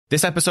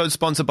This episode is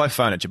sponsored by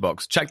Furniture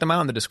Box. Check them out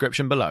in the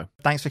description below.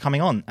 Thanks for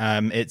coming on.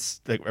 It's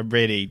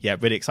really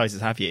excited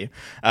to have you.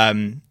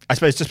 I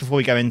suppose just before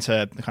we go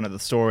into kind of the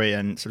story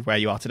and sort of where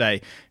you are today,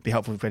 it'd be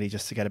helpful really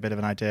just to get a bit of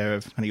an idea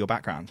of kind of your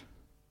background.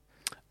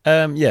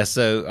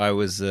 So I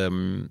was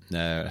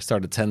I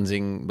started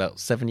Tenzing about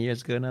 7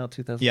 years ago now,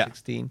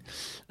 2016.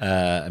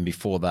 And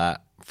before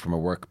that, from a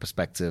work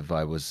perspective,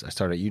 I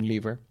started at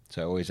Unilever.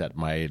 So I always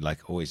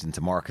always into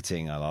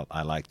marketing.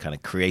 I like kind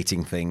of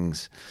creating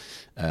things.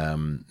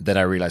 Then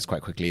I realized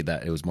quite quickly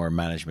that it was more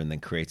management than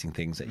creating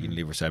things at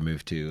Unilever. So I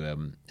moved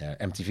to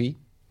MTV,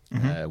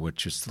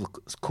 which was still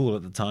cool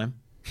at the time.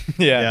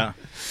 Yeah.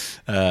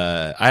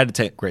 I had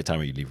a great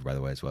time at Unilever, by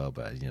the way, as well.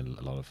 But a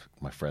lot of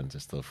my friends are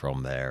still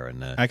from there.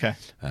 And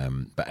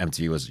but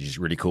MTV was just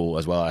really cool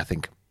as well. I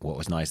think what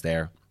was nice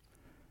there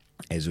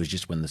is it was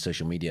just when the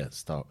social media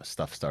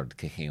stuff started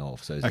kicking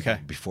off. So it was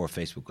before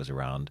Facebook was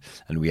around,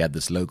 and we had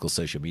this local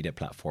social media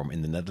platform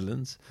in the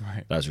Netherlands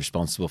that I was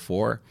responsible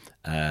for,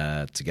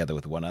 together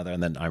with one other.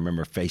 And then I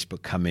remember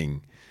Facebook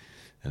coming.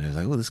 And I was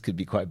like, "Oh, this could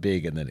be quite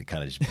big," and then it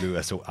kind of just blew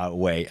us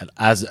away. And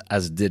as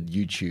did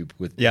YouTube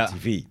with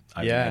MTV.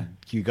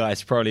 You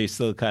guys probably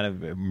still kind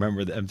of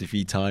remember the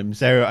MTV times.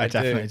 So I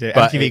definitely do.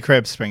 MTV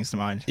Cribs springs to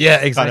mind.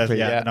 Yeah, exactly.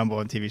 Kind of, number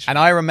one TV show. And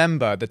I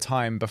remember the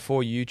time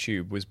before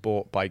YouTube was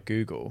bought by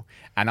Google,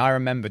 and I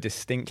remember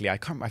distinctly. I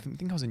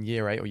think I was in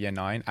year 8 or year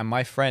 9, and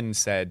my friend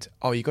said,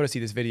 "Oh, you got to see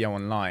this video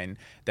online.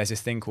 There's this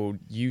thing called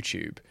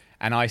YouTube."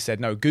 And I said,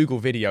 "No, Google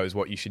Video is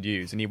what you should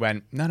use." And he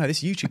went, No,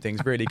 this YouTube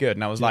thing's really good.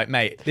 And I was like,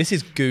 "Mate, this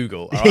is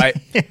Google, all right?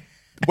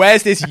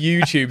 Where's this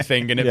YouTube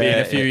thing going to be in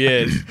a few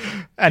years?"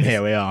 And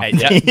here we are.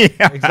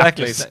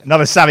 Exactly.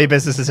 Another savvy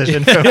business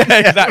decision.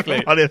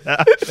 Exactly.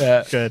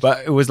 Good.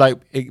 But it was like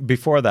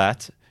before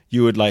that,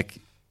 you would go,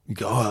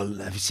 "Oh,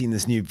 have you seen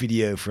this new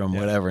video from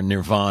whatever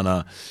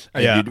Nirvana?"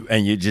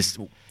 And you just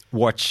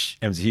watch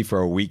MTV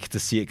for a week to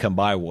see it come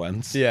by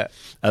once. Yeah.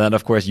 And then,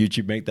 of course,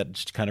 YouTube make that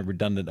just kind of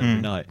redundant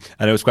every night.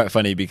 And it was quite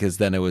funny because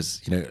then it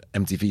was,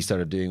 MTV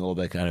started doing all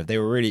the they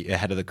were really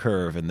ahead of the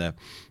curve, and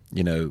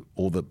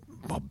all the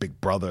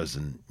Big Brothers,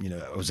 and,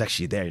 I was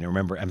actually there.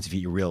 Remember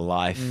MTV Real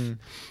Life?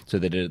 So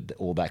they did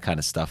all that kind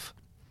of stuff.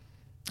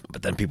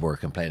 But then people were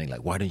complaining,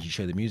 why don't you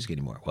show the music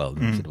anymore? Well,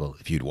 I said,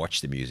 if you'd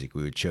watch the music,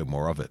 we would show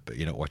more of it, but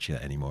you're not watching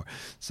that anymore.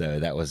 So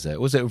that was it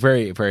was a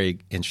very, very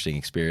interesting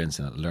experience,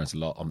 and I learned a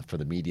lot for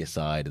the media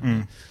side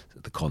and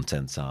the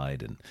content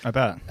side, and I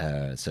bet.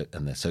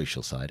 And the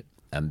social side.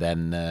 And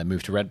then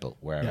moved to Red Bull,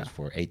 where I was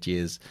for 8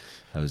 years.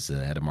 I was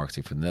head of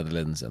marketing for the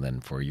Netherlands, and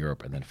then for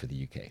Europe, and then for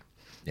the UK.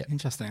 Yeah.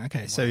 Interesting.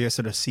 Okay, so you're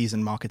sort of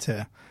seasoned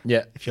marketer.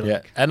 Yeah, if you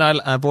like. And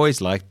I've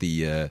always liked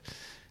the.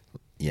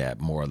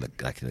 More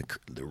like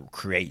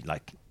create,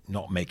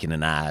 not making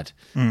an ad,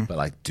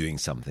 but doing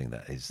something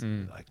that is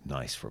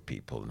nice for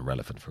people and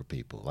relevant for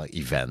people, like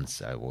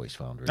events. I've always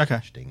found really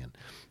interesting.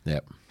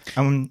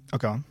 And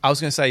go on. I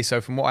was going to say,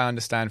 so from what I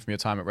understand from your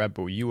time at Red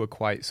Bull, you were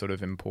quite sort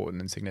of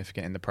important and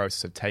significant in the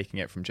process of taking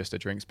it from just a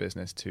drinks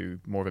business to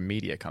more of a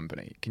media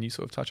company. Can you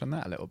sort of touch on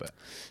that a little bit?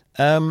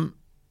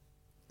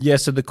 Yeah,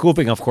 so the cool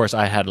thing, of course,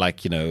 I had my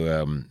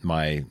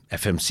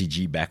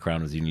FMCG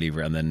background with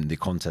Unilever, and then the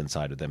content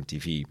side with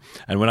MTV.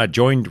 And when I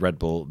joined Red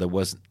Bull,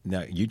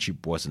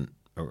 YouTube wasn't,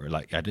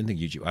 I didn't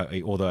think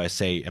YouTube, although I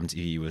say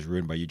MTV was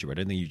ruined by YouTube, I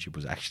don't think YouTube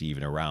was actually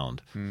even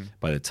around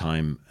by the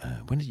time,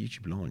 when did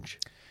YouTube launch?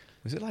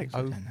 Was it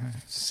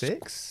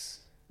 06?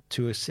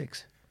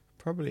 206?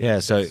 Probably. Yeah,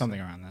 so something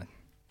around that.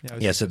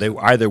 So they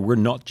either were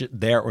not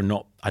there or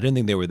not. I don't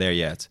think they were there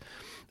yet.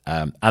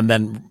 And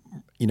then,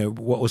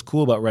 what was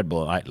cool about Red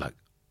Bull, I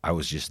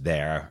was just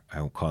there.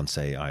 I can't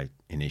say I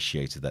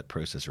initiated that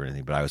process or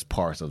anything, but I was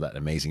part of that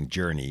amazing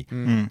journey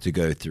to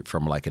go through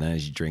from an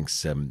energy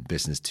drinks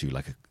business to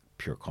a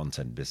pure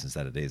content business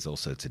that it is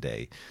also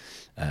today.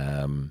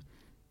 And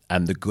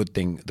the cool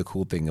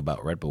thing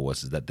about Red Bull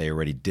was that they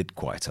already did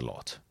quite a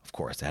lot. Of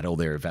course, they had all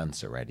their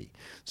events already.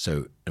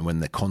 So, and when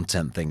the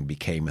content thing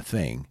became a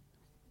thing,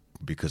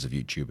 because of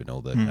YouTube and all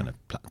the kind of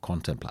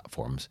content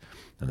platforms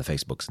and the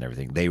Facebooks and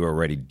everything, they were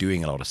already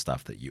doing a lot of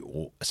stuff that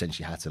you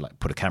essentially had to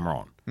put a camera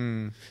on.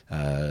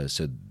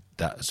 So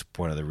that's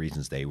one of the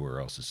reasons they were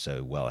also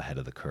so well ahead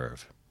of the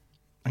curve.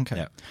 Okay.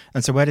 Yeah.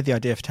 And so where did the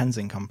idea for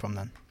Tenzing come from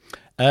then?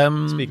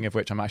 Speaking of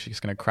which, I'm actually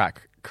just going to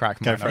crack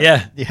mine.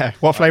 Yeah.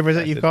 What flavour is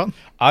it you've got?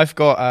 I've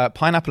got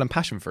pineapple and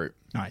passion fruit.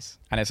 Nice.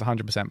 And it's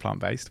 100%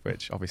 plant-based,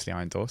 which obviously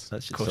I endorse.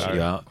 That's just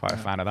quite a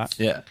fan of that.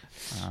 Yeah.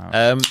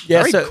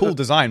 Very cool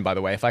design, by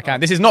the way, if I can.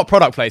 This is not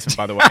product placement,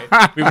 by the way.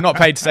 We were not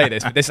paid to say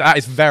this, but this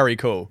is very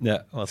cool.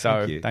 Yeah. Well,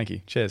 thank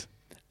you. Cheers.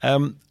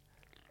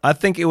 I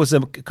think it was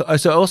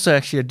so also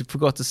actually I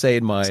forgot to say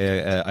in my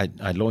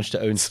I launched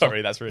my own.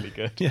 Sorry, that's really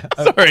good. Yeah.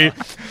 Sorry.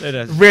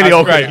 Really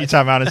awkward if you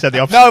turned around and said the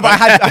opposite. No, but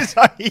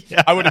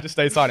I would have just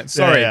stayed silent.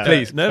 Sorry,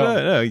 please.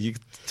 No. You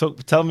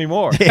tell me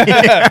more.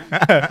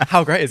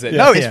 How great is it?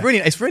 No,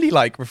 it's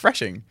really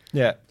refreshing.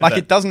 Yeah.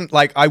 It doesn't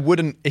I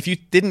wouldn't, if you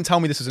didn't tell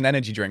me this was an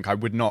energy drink, I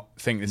would not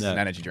think this is an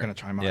energy drink. I'm going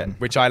to try mine.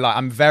 Which I like.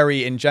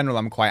 In general,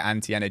 I'm quite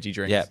anti-energy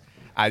drinks. Yeah.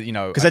 you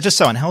know, Because they're just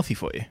so unhealthy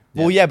for you.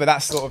 well, yeah, but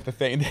that's sort of the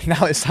thing.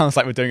 Now it sounds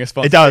like we're doing a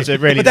sponsor. It does. It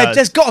really but does.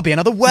 There's got to be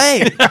another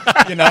way,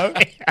 you know.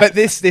 But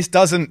this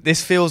doesn't.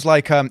 This feels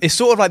like it's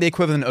sort of like the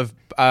equivalent of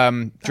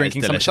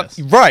drinking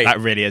something. Right. That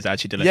really is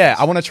actually delicious. Yeah,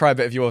 I want to try a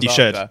bit of yours. You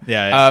after. should.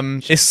 Yeah.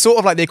 It's sort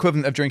of like the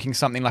equivalent of drinking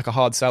something like a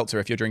hard seltzer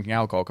if you're drinking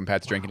alcohol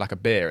compared to drinking like a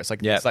beer. It's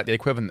like it's like the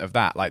equivalent of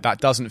that. Like that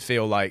doesn't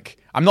feel like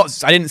I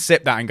didn't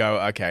sip that and go,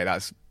 okay,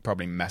 that's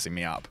probably messing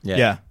me up.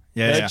 Yeah.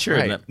 True,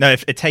 Right. isn't it? No,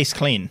 it tastes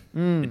clean.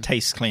 It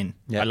tastes clean.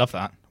 Yeah. I love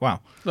that. Wow.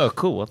 Oh,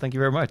 cool. Well, thank you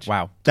very much.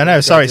 Wow. No,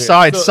 sorry.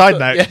 Side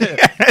note.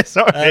 Yeah.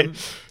 Sorry.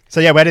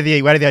 So yeah, where did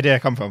the idea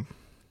come from?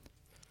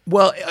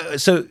 Well,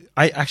 so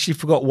I actually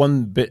forgot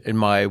one bit in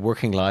my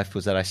working life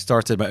was that I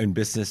started my own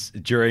business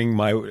during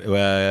my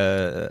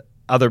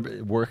other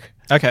work.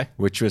 Okay.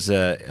 Which was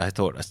I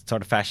thought I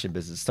started a fashion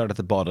business, started at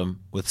the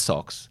bottom with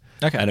socks.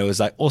 Okay. And it was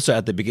like also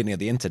at the beginning of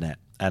the internet.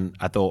 And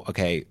I thought,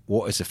 okay,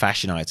 what is a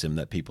fashion item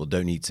that people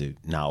don't need to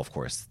now? Of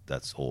course,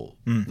 that's all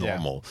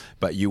normal.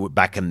 But you would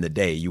back in the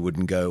day, you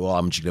wouldn't go, well,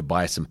 I'm just going to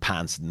buy some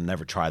pants and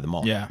never try them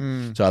on. Yeah.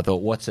 So I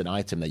thought, what's an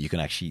item that you can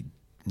actually,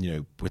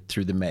 put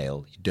through the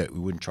mail? We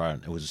wouldn't try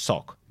it. It was a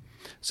sock.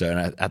 So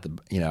and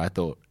I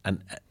thought,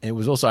 and it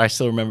was also, I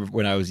still remember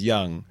when I was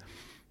young,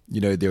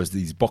 there was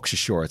these boxer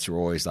shorts were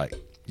always like,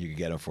 you could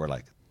get them for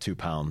like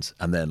 £2,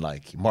 and then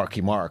like Marky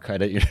Mark, I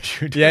don't,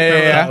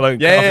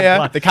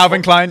 Yeah. The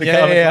Calvin Klein,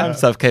 Klein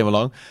stuff came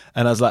along,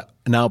 and I was like,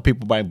 now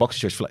people buying boxer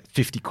shorts for like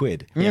 50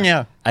 quid.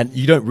 Yeah. And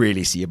you don't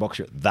really see a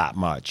boxer shirt that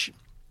much.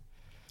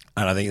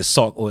 And I think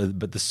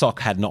but the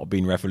sock had not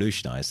been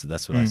revolutionized, so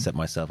that's what I set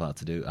myself out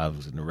to do. I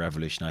was going to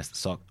revolutionize the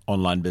sock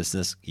online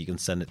business. You can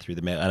send it through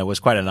the mail, and it was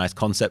quite a nice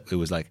concept. It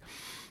was like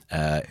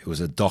it was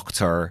a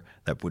doctor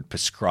that would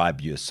prescribe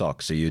you a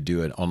sock, so you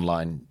do an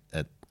online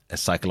a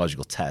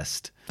psychological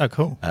test. Oh,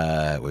 cool.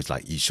 It was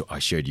like I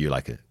showed you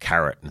like a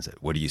carrot and said,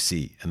 "What do you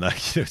see?" And like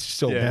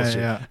just all bullshit.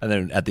 Yeah. And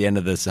then at the end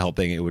of this whole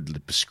thing, it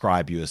would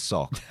prescribe you a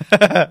sock,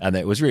 and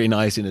it was really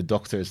nice in a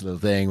doctor's little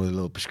thing with a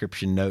little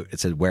prescription note. It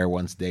said, "Wear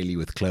once daily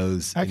with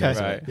clothes." Okay.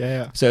 Right.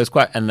 Yeah. So it was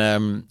quite, and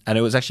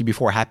it was actually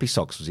before Happy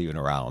Socks was even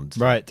around.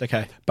 Right.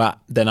 Okay. But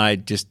then I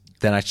just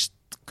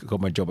got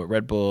my job at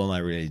Red Bull, and I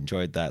really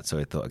enjoyed that. So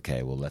I thought,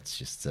 okay, well, let's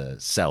just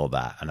sell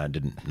that. And I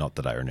didn't, not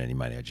that I earned any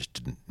money, I just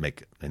didn't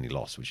make any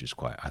loss, which is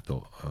quite, I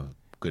thought, a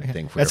good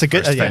thing for That's your a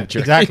good first venture.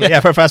 exactly.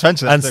 Yeah, for a first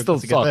venture. And That's still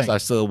that's a good socks. thing. I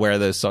still wear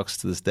those socks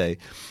to this day.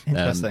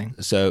 Interesting.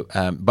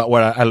 But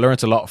what I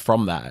learned a lot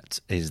from that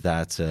is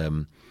that,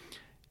 is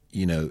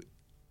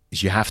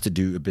you have to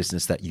do a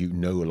business that you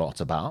know a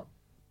lot about.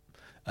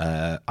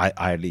 I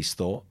at least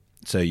thought.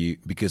 So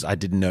because I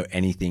didn't know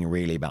anything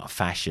really about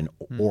fashion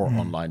or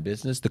online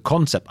business. The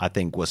concept I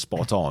think was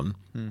spot on,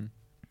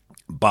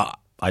 but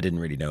I didn't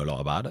really know a lot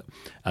about it.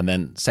 And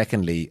then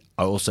secondly,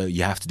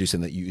 you have to do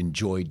something that you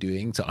enjoy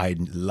doing. So I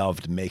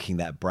loved making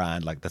that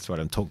brand. Like that's what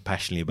I'm talking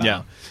passionately about.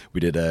 Yeah. We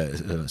did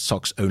a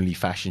socks only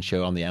fashion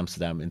show on the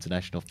Amsterdam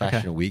International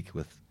Fashion Week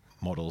with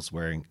models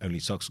wearing only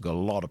socks. Got a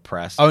lot of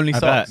press. Only I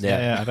socks.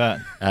 bet. Yeah, I bet.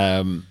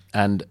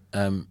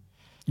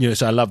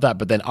 So I love that.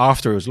 But then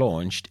after it was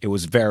launched, it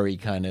was very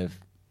kind of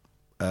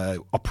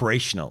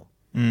operational.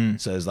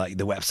 So it's like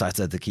the websites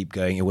had to keep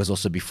going. It was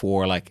also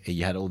before like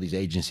you had all these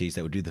agencies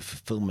that would do the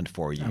fulfillment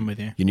for you. I'm with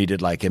you. You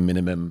needed like a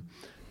minimum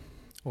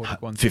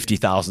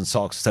 50,000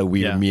 socks. So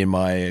me and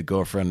my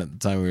girlfriend at the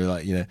time, we were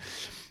like,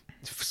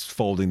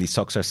 folding these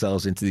socks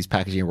ourselves into these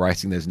packaging and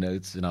writing those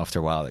notes. And after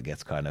a while, it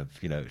gets kind of,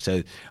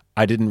 so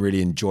I didn't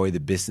really enjoy the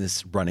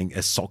business, running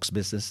a socks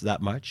business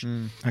that much.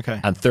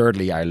 Okay. And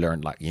thirdly, I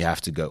learned like you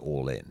have to go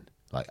all in.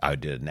 Like I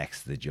did it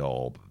next to the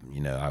job,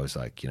 I was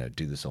like,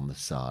 do this on the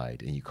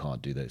side, and you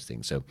can't do those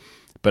things. So,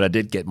 but I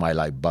did get my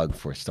like bug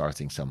for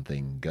starting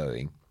something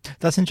going.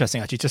 That's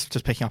interesting, actually.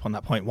 Just picking up on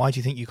that point, why do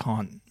you think you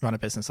can't run a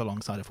business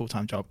alongside a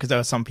full-time job? Because there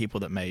are some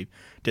people that may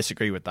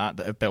disagree with that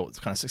have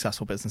built kind of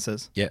successful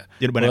businesses. Yeah,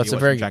 Whenever well, that's you a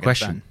watch very Dragon's good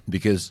question Den.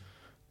 because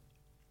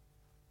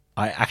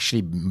I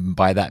actually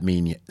by that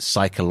mean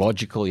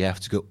psychological. You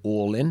have to go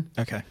all in.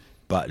 Okay.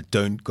 But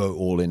don't go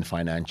all in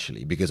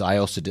financially, because I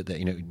also did that.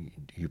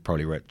 You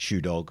probably read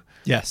Shoe Dog.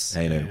 Yes.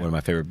 One of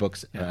my favorite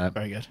books. Yeah,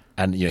 very good.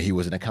 And he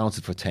was an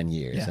accountant for 10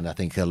 years, Yeah. and I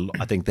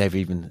think they've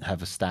even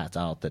have a stat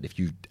out that if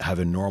you have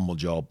a normal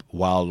job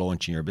while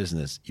launching your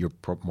business, you're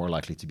more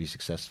likely to be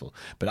successful.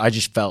 But I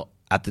just felt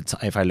at the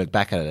time, if I look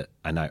back at it,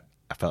 and I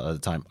felt at the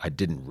time I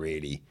didn't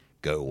really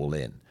go all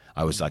in.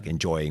 I was like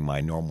enjoying my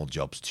normal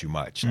jobs too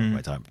much,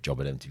 like my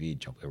job at MTV,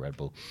 job at Red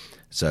Bull.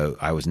 So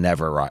I was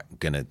never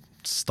going to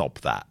stop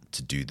that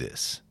to do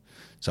this.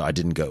 So I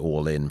didn't go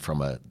all in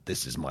from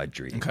this is my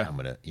dream. Okay. I'm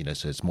going to,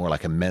 so it's more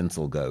like a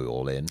mental go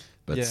all in,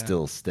 but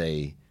still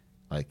stay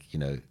like,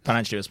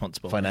 Financially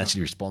responsible.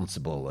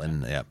 responsible.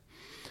 And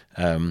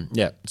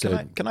Yeah.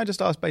 So Can I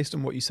just ask, based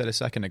on what you said a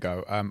second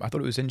ago, I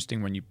thought it was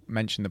interesting when you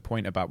mentioned the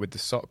point about with the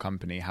sock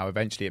company, how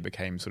eventually it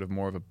became sort of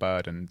more of a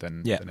burden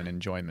than an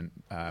enjoyment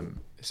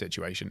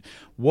situation.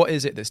 What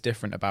is it that's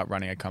different about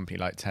running a company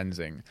like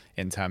Tenzing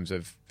in terms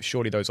of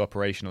surely those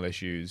operational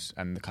issues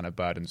and the kind of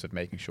burdens of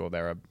making sure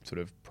there are sort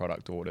of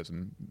product orders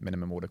and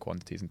minimum order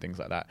quantities and things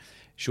like that?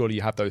 Surely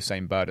you have those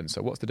same burdens.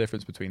 So what's the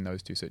difference between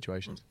those two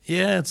situations?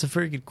 yeah, it's a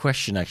very good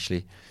question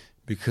actually,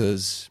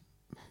 because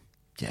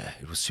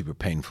it was super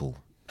painful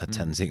at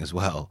Tenzing as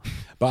well.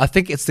 But I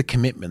think it's the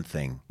commitment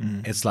thing.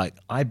 It's like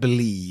I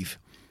believe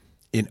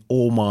in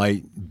all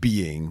my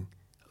being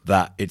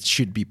that it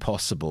should be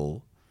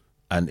possible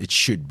and it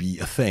should be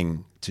a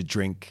thing to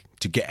drink,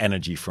 to get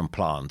energy from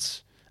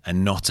plants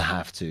and not to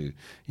have to,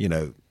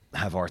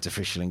 have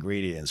artificial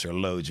ingredients or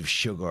loads of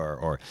sugar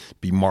or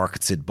be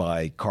marketed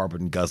by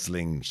carbon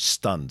guzzling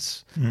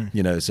stunts.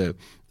 So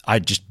I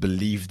just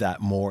believe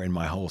that more in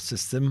my whole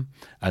system.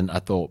 And I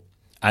thought,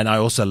 and I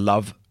also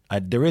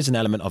there is an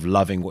element of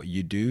loving what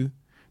you do,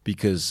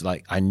 because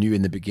like I knew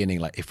in the beginning,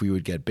 like if we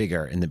would get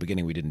bigger, in the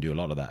beginning we didn't do a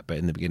lot of that, but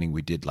in the beginning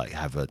we did like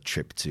have a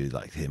trip to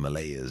like the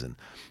Himalayas, and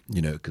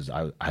because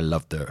I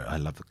love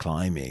the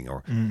climbing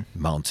or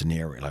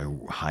mountaineering,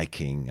 like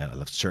hiking, I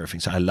love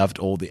surfing, so I loved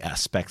all the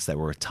aspects that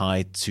were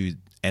tied to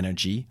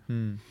energy.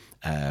 In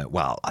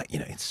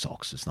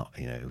socks it's not,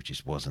 it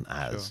just wasn't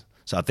as. Sure.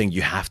 So I think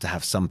you have to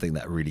have something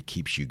that really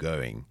keeps you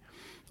going.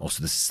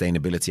 Also the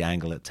sustainability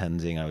angle at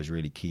Tenzing, I was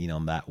really keen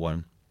on that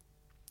one.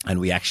 And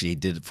we actually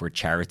did it for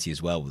charity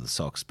as well with the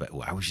socks, but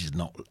I was just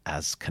not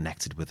as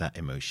connected with that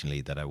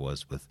emotionally that I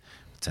was with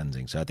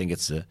Tenzing. So I think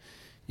it's a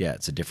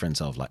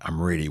difference of like,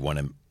 I'm really want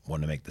to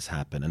make this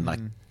happen and like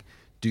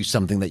do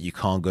something that you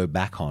can't go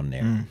back on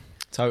there.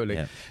 Totally.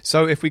 Yeah.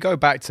 So if we go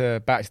back to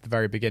the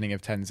very beginning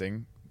of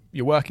Tenzing,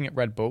 you're working at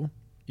Red Bull,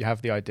 you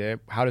have the idea.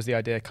 How does the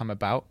idea come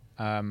about?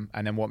 And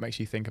then what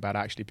makes you think about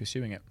actually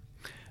pursuing it?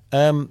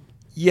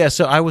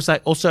 So I was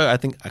like, also, I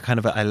think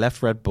I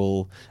left Red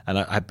Bull, and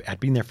I'd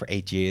been there for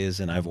 8 years,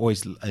 and I've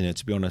always,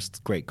 to be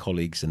honest, great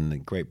colleagues and a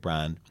great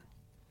brand,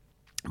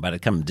 but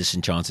I'd come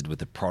disenchanted with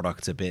the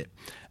product a bit,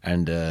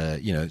 and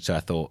so I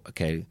thought,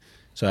 okay,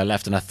 so I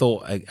left, and I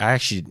thought,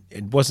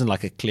 it wasn't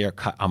like a clear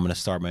cut, I'm going to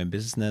start my own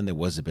business. And then there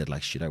was a bit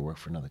like, should I work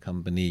for another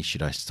company?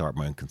 Should I start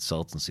my own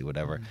consultancy,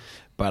 whatever?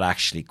 But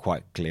actually,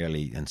 quite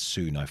clearly, and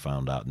soon I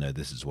found out, no,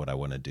 this is what I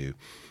want to do,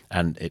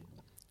 and it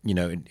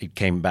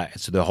came back.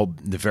 So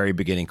the very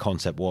beginning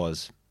concept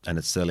was, and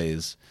it still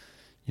is,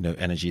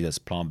 energy that's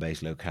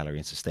plant-based, low calorie,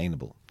 and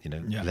sustainable.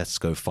 Let's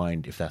go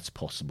find if that's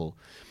possible.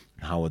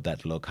 How would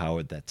that look? How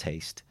would that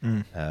taste?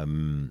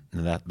 And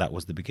that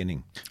was the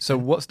beginning. So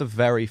what's the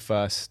very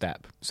first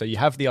step? So you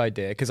have the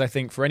idea, because I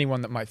think for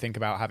anyone that might think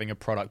about having a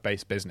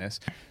product-based business,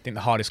 I think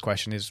the hardest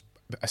question is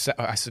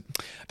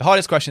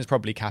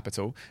probably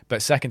capital.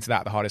 But second to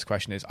that, the hardest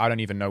question is I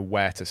don't even know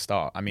where to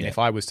start. I mean, if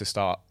I was to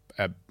start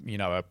a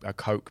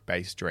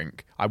Coke-based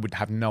drink, I would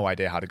have no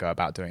idea how to go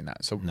about doing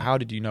that. So how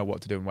did you know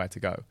what to do and where to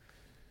go?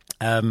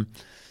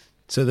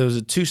 So there was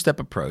a two-step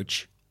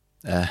approach.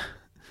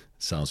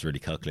 Sounds really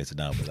calculated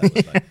now, but that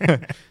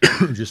was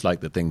like, just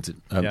like the thing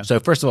to. So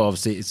first of all,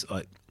 obviously, it's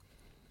like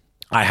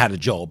I had a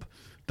job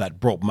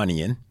that brought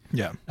money in,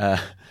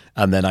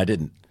 and then I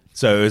didn't.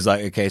 So it was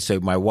like, okay,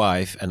 so my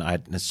wife and I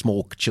had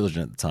small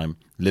children at the time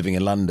living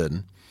in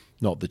London.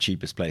 Not the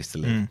cheapest place to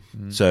live.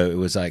 So it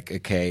was like,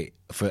 okay,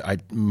 I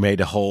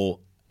made a whole,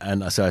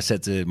 and so I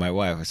said to my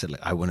wife, I said,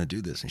 like, I want to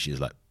do this. And she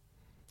was like,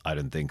 I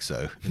don't think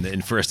so,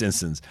 in first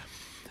instance.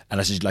 And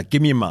I said, like,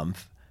 give me a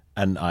month.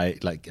 And I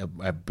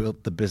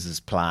built the business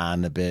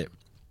plan a bit.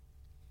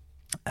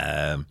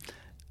 And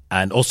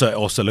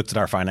also looked at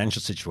our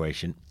financial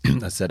situation.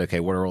 I said, okay,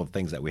 what are all the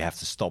things that we have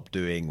to stop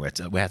doing?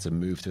 We had to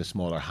move to a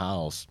smaller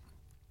house,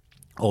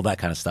 all that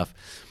kind of stuff.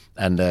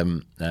 And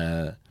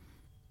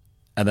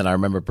then I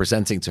remember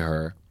presenting to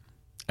her,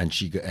 and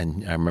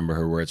I remember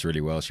her words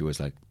really well. She was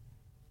like,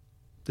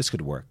 "This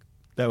could work."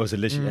 That was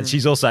literally, and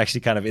she's also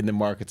actually kind of in the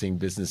marketing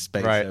business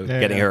space. Right. So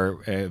getting her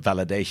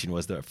validation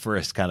was the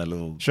first kind of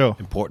little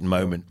important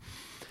moment.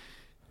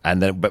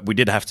 And then, but we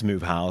did have to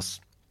move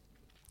house,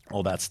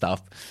 all that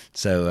stuff.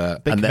 So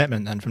big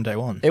commitment then from day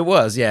one. It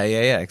was, yeah,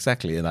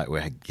 exactly. And like we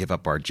had to give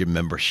up our gym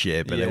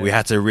membership, and then we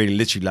had to really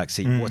literally like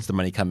see what's the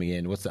money coming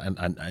in,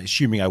 and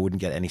assuming I wouldn't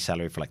get any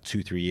salary for like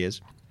 2-3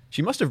 years.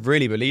 She must have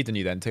really believed in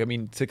you then.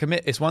 To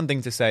commit, it's one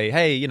thing to say,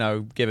 hey,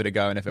 give it a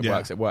go, and if it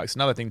works, it works.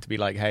 Another thing to be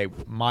like, hey,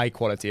 my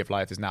quality of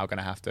life is now going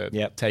to have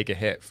to take a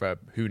hit for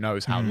who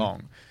knows how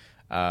long.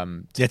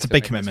 It's a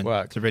big commitment.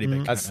 It's a really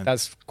big commitment.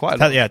 That's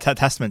quite a lot.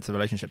 Testament to the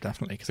relationship,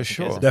 definitely. For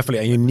sure. Definitely,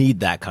 and you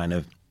need that kind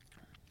of,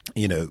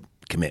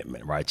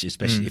 commitment, right?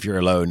 Especially if you're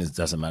alone, it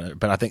doesn't matter.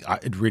 But I think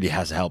it really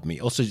has helped me.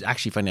 Also, it's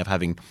actually funny enough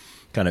having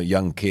kind of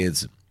young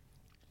kids,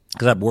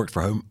 because I've worked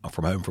from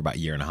home for about a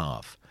year and a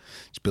half.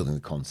 Just building the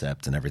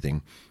concept and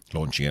everything,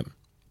 launching it,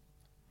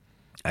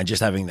 and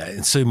just having that.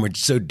 And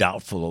so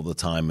doubtful all the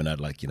time, and I'd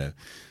like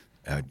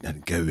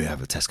I'd go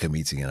have a Tesco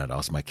meeting and I'd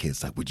ask my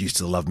kids, like, would you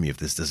still love me if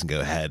this doesn't go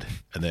ahead?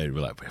 And they'd be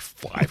like, we're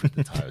 5 at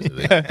the time. So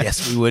they'd be like,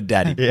 yes, we would,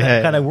 Daddy.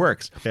 That kind of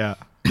works. Yeah.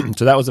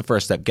 So that was the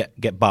first step,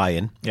 get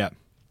buy-in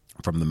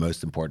from the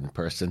most important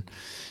person.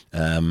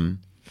 And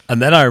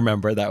then I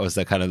remember that was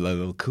the kind of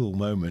little cool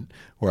moment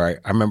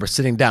where I remember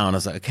sitting down. I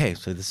was like, okay,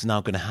 so this is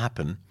now going to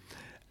happen.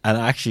 And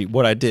actually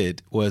what I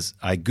did was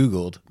I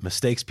Googled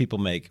mistakes people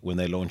make when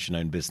they launch an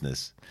own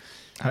business.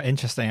 Oh,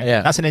 interesting.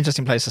 Yeah. That's an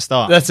interesting place to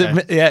start. That's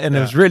it. Yeah, and it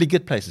was a really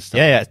good place to start.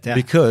 Yeah.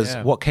 Because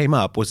what came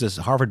up was this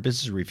Harvard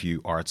Business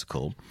Review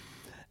article,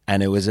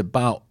 and it was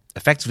about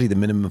effectively the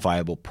minimum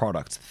viable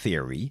product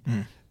theory,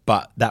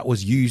 but that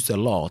was used a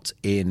lot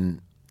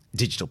in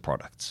digital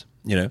products,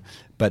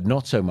 but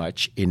not so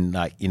much in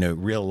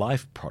real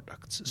life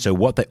products. So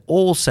what they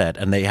all said,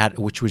 and they had,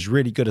 which was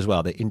really good as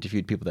well, they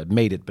interviewed people that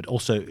made it, but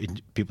also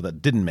people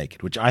that didn't make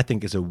it, which I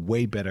think is a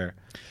way better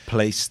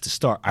place to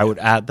start. I would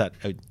add that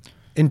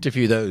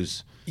interview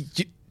those.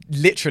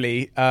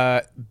 Literally,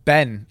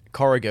 Ben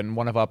Corrigan,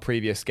 one of our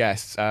previous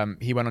guests,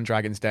 he went on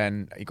Dragon's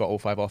Den, he got all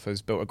 5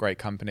 offers, built a great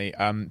company.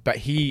 But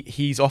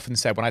he's often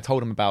said, when I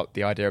told him about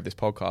the idea of this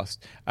podcast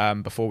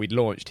before we'd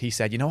launched, he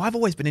said, I've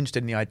always been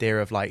interested in the idea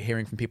of like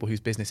hearing from people whose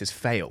businesses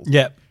failed.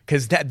 Yeah.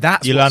 Because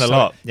that's you learn a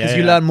lot. Because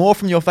you learn more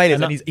from your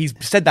failures. And he's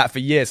said that for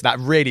years. So that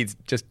really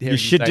just hearing you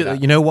should do that.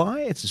 You know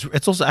why?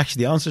 It's also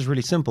actually, the answer is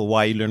really simple,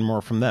 why you learn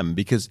more from them.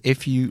 Because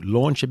if you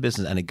launch a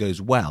business and it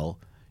goes well,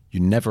 you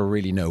never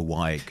really know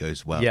why it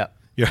goes well. Yeah.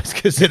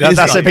 Because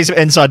that's a piece of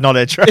inside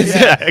knowledge, right?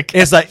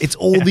 It's like it's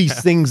all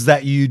these things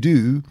that you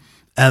do,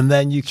 and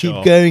then you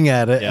keep going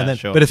at it, and then.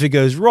 But if it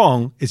goes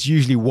wrong, it's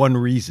usually one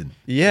reason.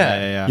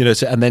 Yeah.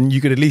 So and then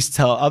you could at least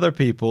tell other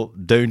people,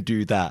 don't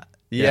do that.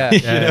 Yeah.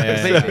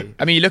 Completely.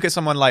 I mean, you look at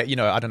someone like,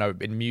 I don't know,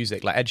 in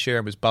music, like Ed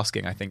Sheeran was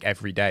busking, I think,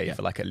 every day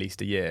for like at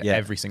least a year,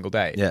 every single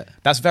day. Yeah.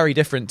 That's very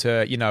different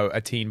to,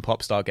 a teen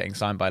pop star getting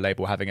signed by a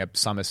label, having a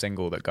summer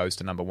single that goes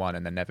to #1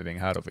 and then never being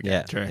heard of again.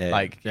 Yeah, true.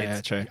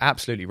 It's true.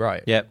 Absolutely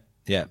right.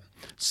 Yeah.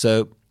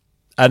 So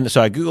I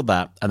Googled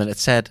that, and then it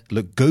said,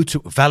 look, go to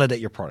validate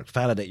your product,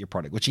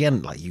 which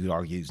again, like you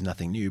argue is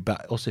nothing new,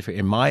 but also if you're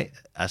in my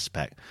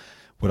aspect,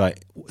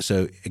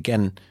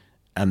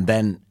 and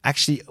then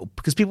actually,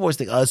 because people always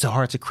think, it's so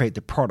hard to create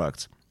the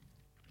product.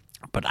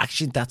 But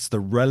actually, that's the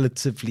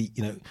relatively,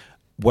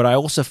 what I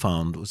also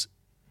found was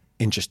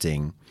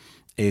interesting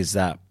is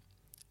that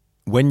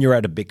when you're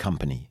at a big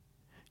company,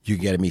 you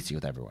can get a meeting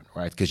with everyone,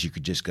 right? Because you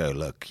could just go,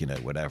 look,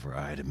 whatever.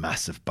 I had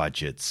massive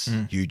budgets,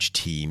 huge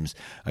teams.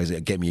 I was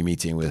get me a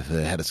meeting with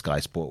the head of Sky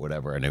Sport,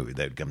 whatever, and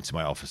they'd come to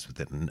my office with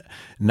it.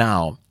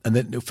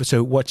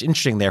 So what's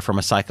interesting there from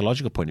a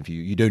psychological point of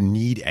view, you don't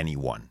need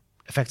anyone.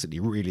 Effectively,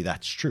 really,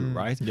 that's true,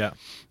 right? Yeah.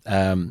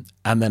 And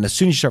then as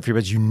soon as you start for your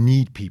business, you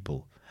need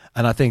people.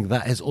 And I think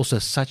that is also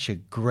such a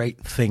great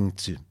thing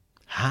to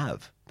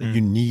have, that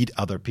you need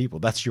other people.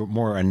 That's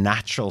more a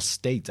natural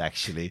state,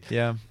 actually.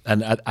 Yeah.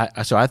 And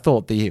so I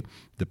thought the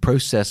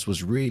process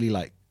was really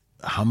like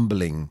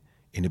humbling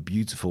in a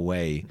beautiful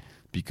way,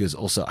 because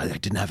also I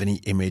didn't have any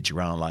image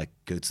around like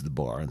go to the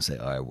bar and say,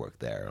 I work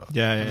there. Or,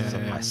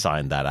 I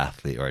signed that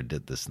athlete, or I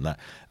did this and that.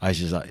 I was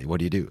just like, what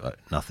do you do?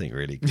 Nothing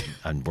really.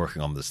 I'm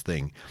working on this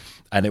thing.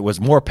 And it was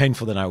more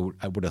painful than I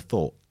would have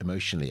thought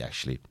emotionally,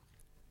 actually.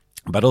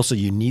 But also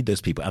you need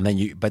those people,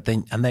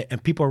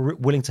 and people are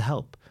willing to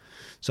help.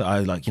 So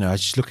I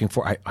was just looking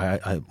for,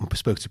 I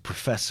spoke to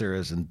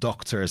professors and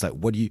doctors, like,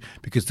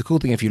 because the cool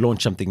thing, if you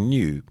launch something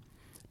new,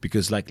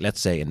 because like, let's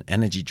say an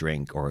energy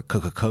drink or a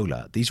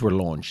Coca-Cola, these were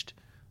launched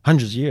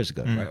hundreds of years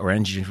ago, right? Or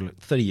energy drink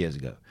 30 years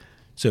ago.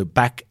 So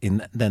back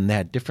then they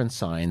had different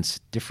science,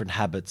 different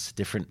habits,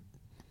 different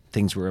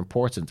things were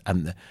important.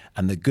 And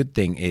the good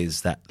thing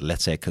is that,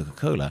 let's say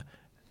Coca-Cola,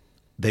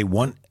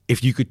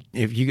 if you could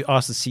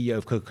ask the CEO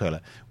of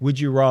Coca-Cola, would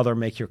you rather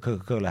make your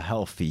Coca-Cola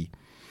healthy,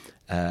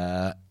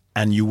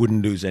 and you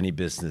wouldn't lose any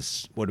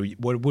business? What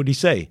would he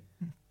say?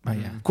 Oh,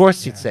 yeah. Of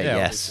course he'd say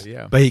yes,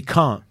 yeah. but he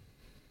can't,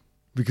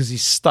 because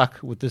he's stuck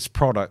with this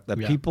product that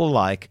people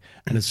like,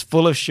 and it's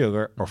full of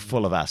sugar or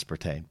full of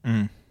aspartame.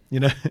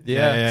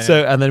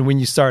 So, and then when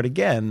you start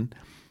again,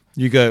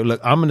 you go, look,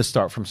 I'm going to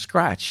start from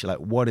scratch. Like,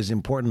 what is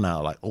important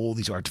now? Like, all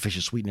these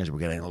artificial sweeteners, we're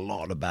getting a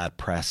lot of bad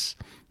press.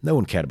 No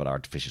one cared about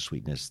artificial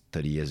sweeteners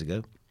 30 years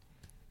ago.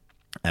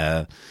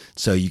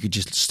 So you could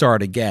just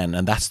start again,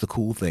 and that's the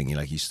cool thing.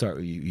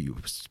 You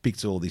speak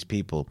to all these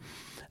people.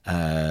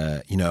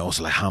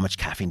 Also like, how much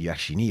caffeine do you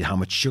actually need? How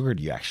much sugar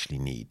do you actually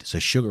need? So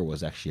sugar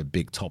was actually a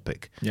big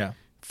topic. Yeah.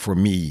 For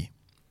me,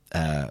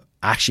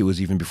 actually, it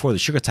was even before the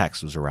sugar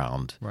tax was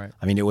around. Right.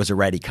 I mean, it was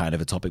already kind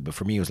of a topic, but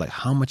for me, it was like,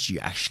 how much do you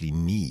actually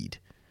need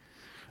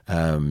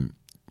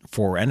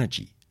for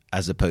energy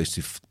as opposed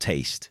to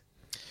taste?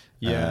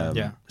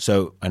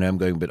 So I know I'm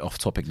going a bit off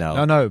topic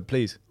now. No,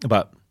 please.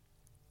 But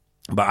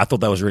I thought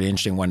that was a really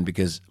interesting one,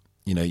 because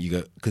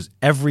because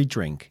every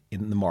drink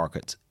in the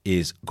market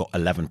is got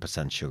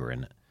 11% sugar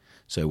in it.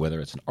 So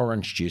whether it's an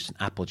orange juice, an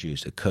apple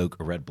juice, a Coke,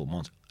 a Red Bull,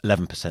 Monster,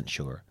 11%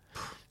 sugar.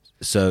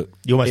 So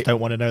You almost don't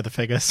want to know the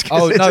figures. 'cause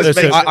Oh it no!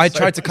 just makes I it so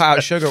tried to much cut out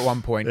better. sugar at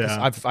one point. 'Cause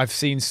Yeah. I've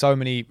seen so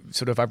many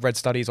I've read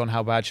studies on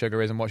how bad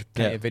sugar is and watched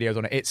plenty of videos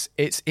on it.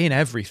 It's in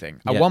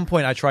everything. At Yeah. one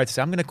point, I tried to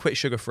say I'm going to quit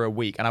sugar for a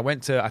week, and I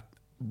went to I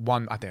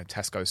think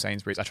Tesco,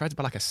 Sainsbury's. I tried to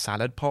buy like a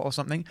salad pot or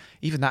something.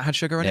 Even that had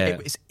sugar in Yeah.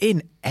 it. It's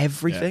in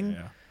everything.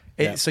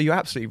 So you're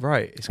absolutely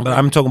right. It's But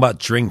I'm talking about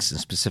drinks and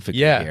specifically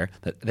Yeah. here.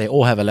 That they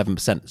all have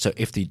 11%. So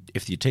if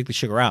you take the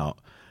sugar out,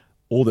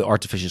 all the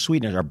artificial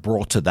sweeteners are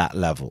brought to that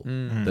level,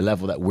 the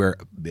level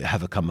that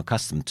have become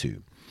accustomed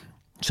to.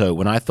 So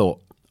when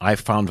I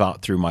found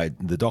out through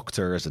the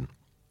doctors and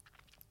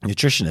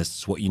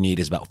nutritionists, what you need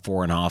is about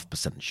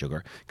 4.5%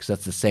 sugar, because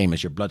that's the same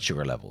as your blood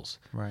sugar levels.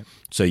 Right.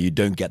 So you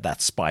don't get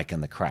that spike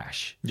and the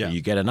crash. Yeah. So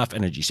you get enough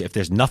energy. So if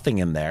there's nothing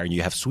in there and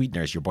you have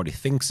sweeteners, your body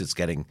thinks it's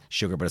getting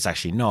sugar, but it's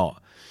actually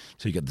not.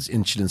 So you get this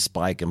insulin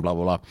spike and blah,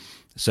 blah, blah.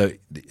 So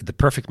the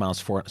perfect amount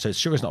is 4. So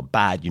sugar's not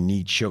bad. You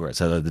need sugar.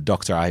 So the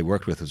doctor I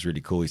worked with was really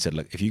cool. He said,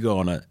 look, if you go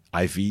on an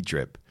IV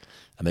drip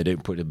and they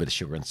don't put a bit of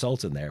sugar and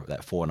salt in there,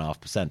 that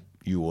 4.5%,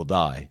 you will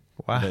die.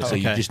 Wow. So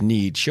you Okay. just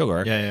need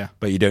sugar, Yeah.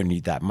 but you don't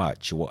need that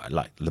much. What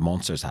like the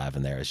monsters have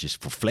in there is just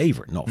for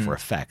flavor, not for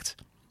effect.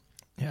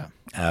 Yeah.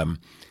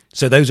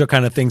 So those are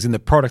kind of things in the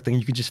product and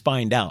you can just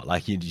find out,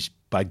 like you just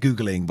by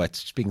Googling, by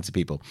speaking to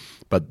people.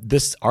 But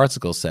this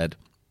article said,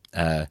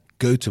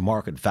 go to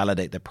market,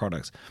 validate their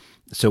products.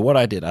 So what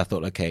I did, I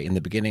thought, okay, in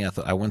the beginning, I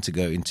thought I want to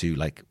go into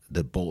like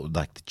the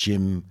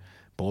gym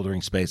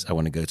bouldering space. I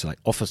want to go to like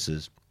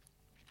offices.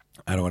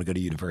 I don't want to go to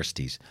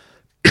universities.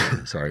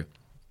 Sorry.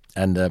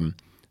 And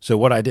so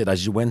what I did, I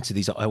just went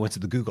to I went to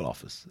the Google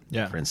office,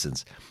 for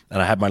instance,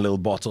 and I had my little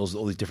bottles,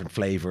 all these different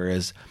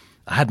flavors.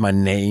 I had my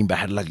name, but I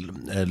had like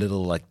a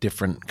little like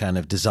different kind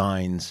of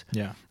designs.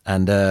 Yeah.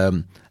 And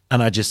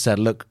I just said,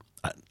 look,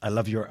 I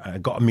love I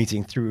got a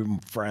meeting through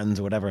friends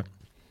or whatever.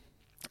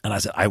 And I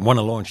said, I want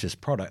to launch this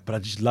product, but I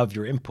just love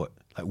your input.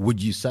 Like,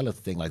 would you sell a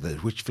thing like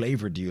this? Which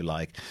flavor do you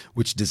like?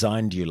 Which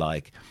design do you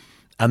like?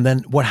 And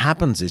then what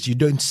happens is you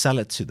don't sell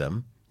it to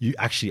them. You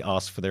actually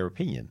ask for their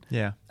opinion.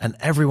 Yeah. And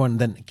everyone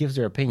then gives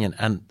their opinion.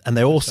 And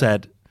they all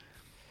said,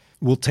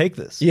 we'll take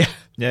this.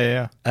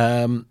 Yeah.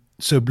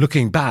 So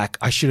looking back,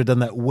 I should have done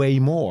that way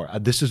more.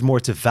 This was more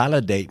to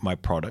validate my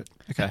product.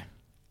 Okay.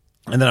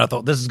 And then I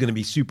thought, this is going to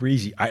be super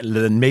easy. I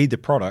then made the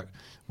product,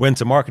 went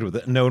to market with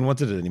it, and no one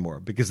wanted it anymore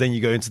because then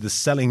you go into the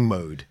selling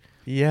mode.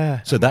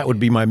 Yeah. So that would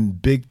be my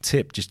big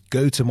tip. Just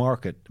go to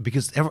market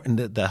because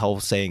the whole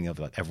saying of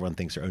like everyone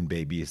thinks their own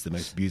baby is the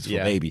most beautiful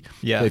baby.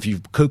 Yeah. So if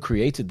you've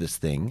co-created this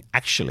thing,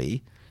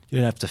 actually, you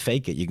don't have to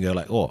fake it. You can go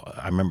like, oh,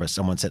 I remember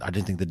someone said, I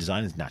didn't think the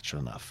design is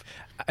natural enough.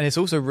 And it's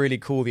also really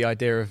cool, the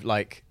idea of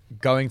like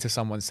going to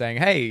someone saying,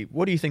 hey,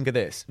 what do you think of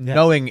this?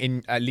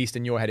 Knowing at least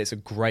in your head, it's a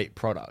great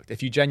product.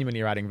 If you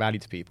genuinely are adding value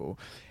to people,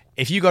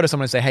 if you go to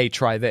someone and say, hey,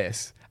 try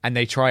this, and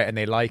they try it and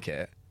they like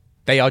it,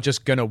 they are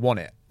just going to want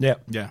it.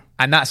 Yeah.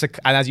 And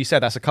as you said,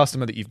 that's a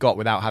customer that you've got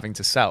without having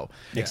to sell.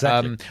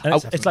 Exactly.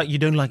 And it's like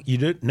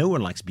no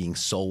one likes being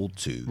sold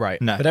to.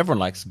 Right. No. But everyone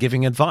likes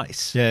giving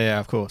advice. Yeah,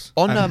 of course.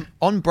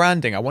 On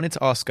branding, I wanted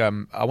to ask, I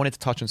wanted to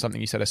touch on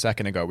something you said a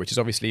second ago, which is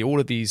obviously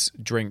all of these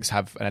drinks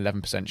have an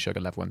 11%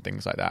 sugar level and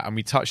things like that. And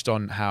we touched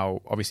on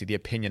how obviously the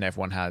opinion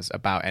everyone has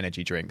about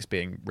energy drinks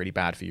being really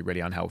bad for you,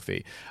 really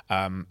unhealthy,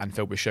 and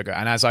filled with sugar.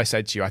 And as I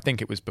said to you, I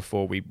think it was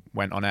before we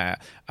went on air,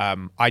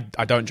 I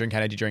don't drink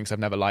energy drinks. I've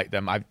never liked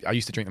them. I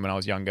used to drink them when I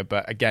was younger,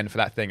 but again, for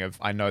that thing of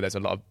I know there's a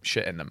lot of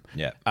shit in them.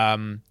 Yeah.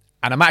 And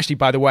I'm actually,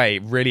 by the way,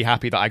 really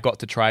happy that I got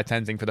to try a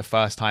Tenzing for the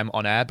first time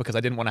on air because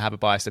I didn't want to have a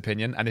biased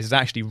opinion. And this is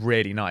actually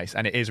really nice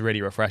and it is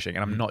really refreshing.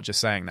 And I'm not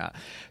just saying that.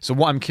 So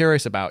what I'm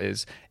curious about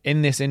is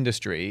in this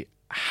industry,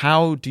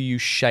 how do you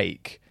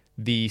shake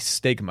the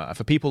stigma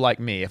for people like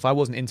me? If I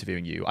wasn't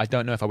interviewing you, I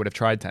don't know if I would have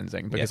tried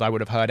Tenzing because I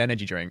would have heard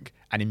energy drink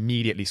and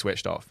immediately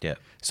switched off. Yeah.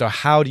 So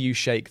how do you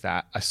shake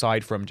that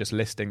aside from just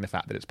listing the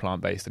fact that it's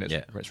plant-based and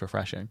it's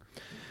refreshing?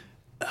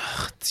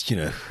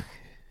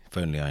 If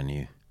only I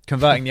knew.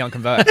 Converting the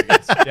unconverted.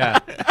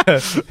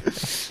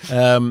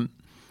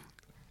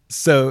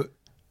 So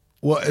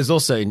what is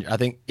also, I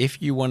think if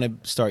you want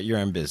to start your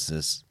own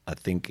business, I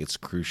think it's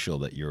crucial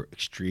that you're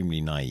extremely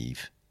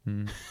naive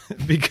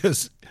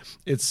because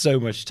it's so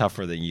much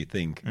tougher than you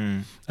think.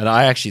 And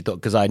I actually thought,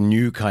 because I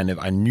knew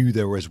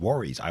there was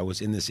worries. I was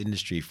in this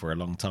industry for a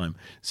long time.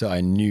 So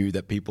I knew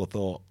that people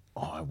thought,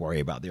 oh, I worry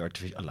about the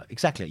artificial.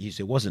 Exactly.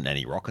 It wasn't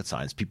any rocket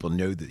science. People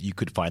know that you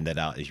could find that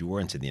out if you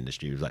weren't in the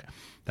industry. It was like,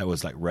 that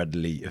was like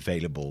readily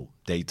available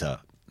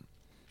data.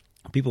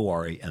 People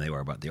worry, and they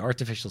worry about the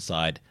artificial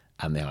side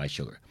and the high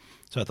sugar.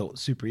 So I thought,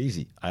 super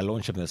easy. I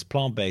launched something that's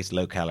plant-based,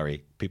 low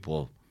calorie.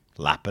 People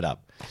lap it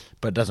up,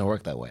 but it doesn't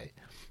work that way.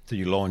 So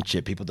you launch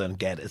it, people don't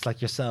get it. It's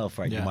like yourself,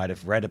 right? Yeah. You might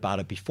have read about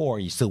it before,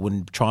 you still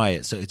wouldn't try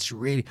it. So it's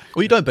really...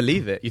 Or you don't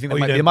believe it. You think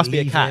there must be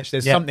a catch.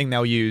 There's something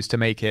they'll use to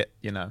make it,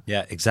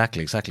 Yeah,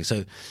 exactly.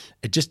 So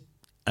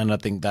and I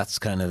think that's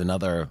kind of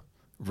another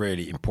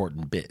really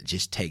important bit.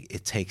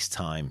 It takes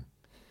time.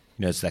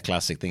 It's that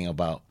classic thing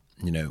about,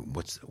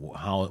 what's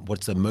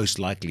the most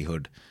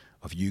likelihood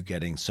of you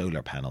getting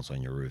solar panels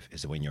on your roof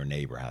is when your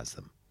neighbor has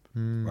them.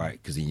 right?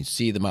 Because you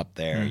see them up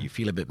there, you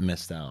feel a bit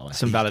missed out. Like,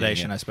 Some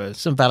validation, I suppose.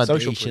 Some validation,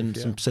 Social proof,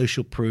 yeah. some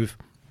social proof.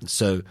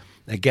 So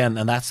again,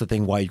 and that's the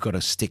thing why you've got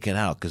to stick it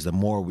out, because the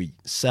more we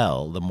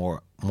sell, the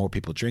more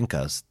people drink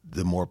us,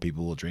 the more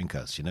people will drink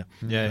us, you know?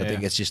 I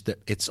think it's just that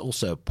it's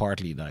also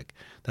partly like,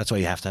 that's why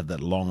you have to have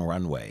that long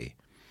runway.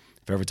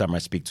 If every time I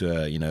speak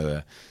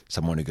to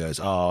someone who goes,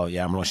 oh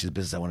yeah, I'm launching this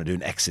business, I want to do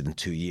an exit in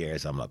 2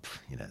 years, I'm like,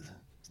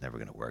 it's never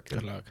going to work.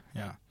 Good luck.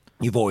 Yeah.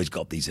 You've always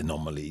got these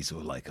anomalies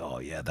or like, oh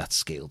yeah, that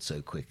scaled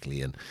so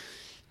quickly.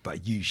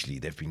 But usually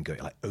they've been going,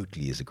 like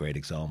Oatly is a great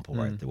example,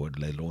 right?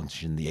 They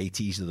launched in the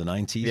 80s or the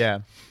 90s. Yeah.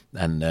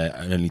 And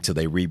only till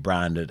they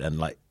rebranded and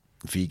like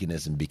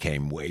veganism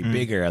became way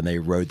bigger and they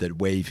rode that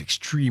wave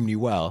extremely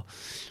well.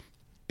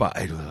 But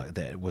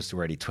it was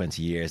already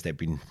 20 years. They've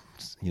been,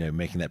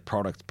 making that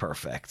product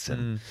perfect.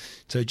 And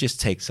so it just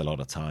takes a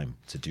lot of time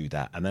to do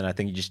that. And then I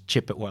think you just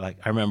chip it. Well, like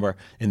I remember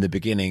in the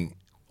beginning,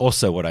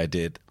 also what I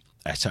did,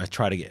 I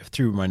tried to get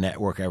through my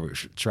network. I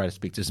try to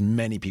speak to as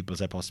many people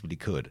as I possibly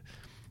could,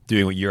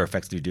 doing what you're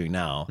effectively doing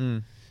now,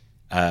 and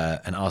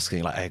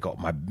asking. Like I got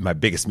my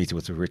biggest meeting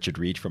was with Richard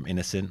Reed from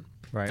Innocent.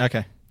 Right.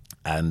 Okay.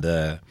 And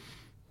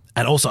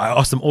also I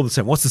asked them all the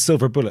same, what's the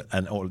silver bullet?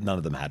 And none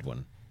of them had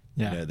one.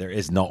 Yeah. There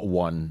is not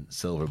one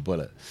silver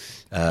bullet.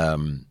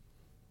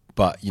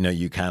 But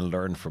you can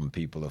learn from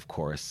people, of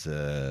course.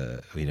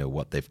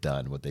 What they've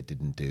done, what they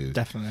didn't do.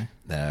 Definitely.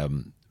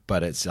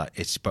 But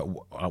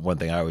but one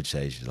thing I would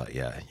say is like,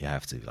 you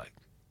have to like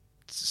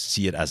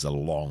see it as a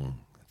long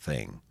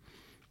thing.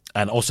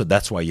 And also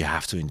that's why you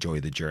have to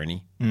enjoy the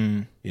journey.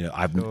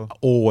 I've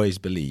always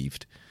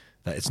believed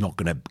that it's not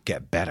going to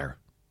get better.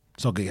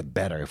 It's not going to get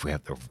better if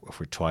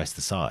we're twice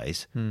the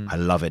size. I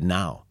love it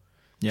now.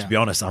 Yeah. To be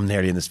honest, I'm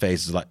nearly in this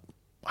phase. It's like,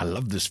 I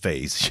love this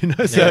phase, So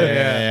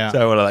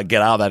I want to like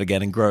get out of that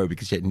again and grow,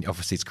 because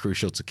obviously it's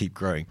crucial to keep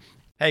growing.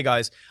 Hey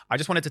guys, I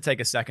just wanted to take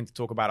a second to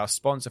talk about our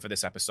sponsor for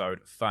this episode,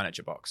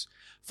 Furniture Box.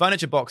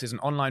 Furniture Box is an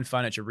online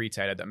furniture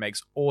retailer that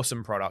makes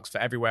awesome products for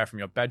everywhere from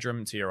your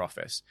bedroom to your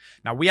office.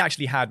 Now, we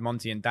actually had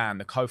Monty and Dan,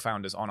 the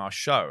co-founders, on our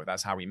show.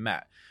 That's how we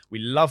met. We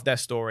loved their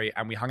story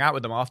and we hung out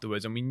with them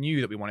afterwards, and we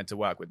knew that we wanted to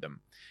work with them.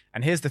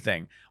 And here's the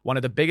thing. One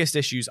of the biggest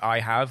issues I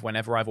have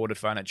whenever I've ordered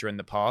furniture in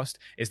the past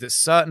is that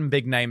certain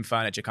big name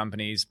furniture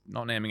companies,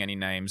 not naming any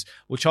names,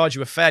 will charge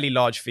you a fairly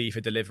large fee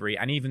for delivery.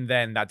 And even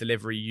then, that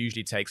delivery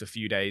usually takes a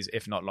few days,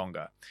 if not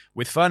longer.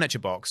 With Furniture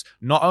Box,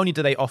 not only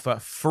do they offer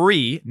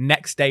free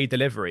next day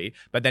delivery,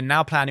 but they're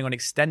now planning on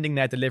extending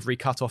their delivery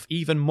cutoff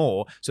even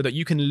more, so that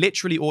you can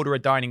literally order a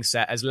dining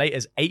set as late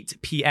as 8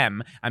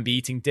 p.m. and be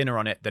eating dinner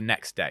on it the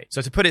next day.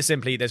 So to put it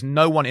simply, there's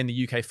no one in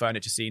the UK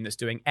furniture scene that's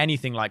doing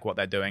anything like what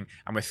they're doing,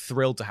 and we're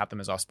thrilled to have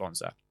them as our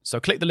sponsor. So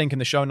click the link in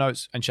the show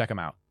notes and check them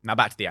out. Now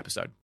back to the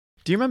episode.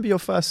 Do you remember your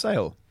first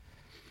sale?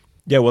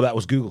 Yeah, well, that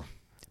was Google.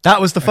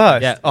 That was the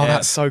first? Yeah. Oh,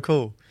 that's so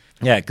cool.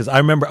 Yeah, because I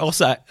remember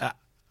also,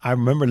 I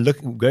remember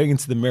going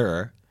into the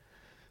mirror,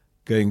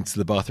 going to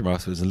the bathroom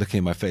afterwards and looking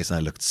at my face, and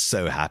I looked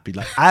so happy,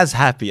 like as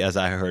happy as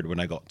I heard when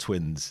I got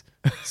twins.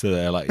 So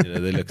they're like,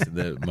 they looked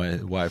at my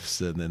wife's,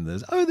 and then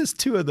there's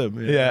two of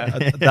them.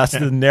 Yeah. That's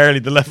nearly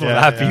the level of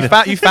happiness.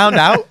 Yeah. You found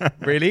out,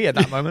 really, at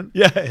that moment?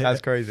 Yeah.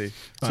 That's crazy.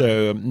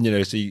 So,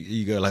 so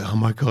you go like, oh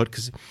my God,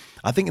 because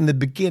I think in the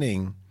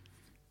beginning,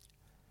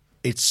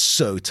 it's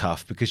so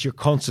tough because you're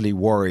constantly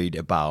worried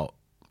about,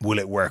 will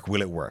it work?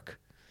 Will it work?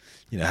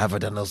 Have I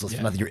done those?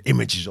 Nothing. Your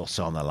image is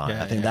also on the line.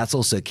 I think that's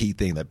also a key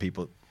thing that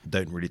people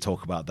don't really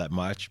talk about that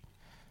much.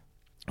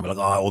 I'm like,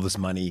 all this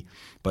money.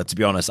 But to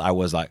be honest, I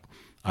was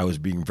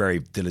being very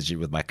diligent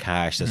with my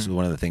cash. That's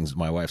one of the things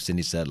my wife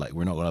Cindy said, like,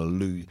 we're not going to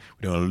lose.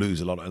 We don't want to lose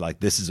a lot of, like,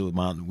 this is the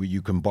amount where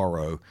you can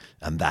borrow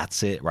and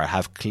that's it, right?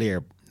 Have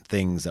clear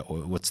things that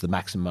what's the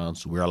maximum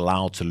amounts we're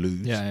allowed to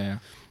lose. Yeah.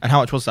 And how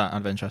much was that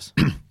out of interest?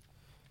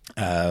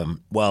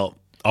 Well,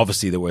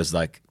 obviously there was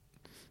like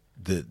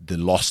the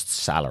lost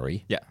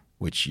salary. Yeah.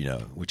 Which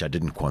I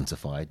didn't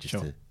quantify just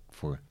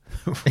for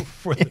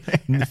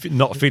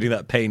not feeling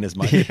that pain as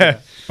much. Yeah.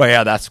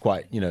 But that's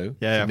quite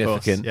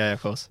significant.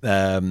 Of course.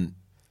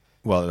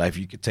 Well, if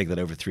you could take that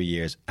over 3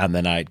 years, and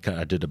then I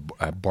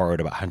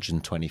borrowed about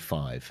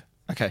 125.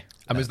 Okay.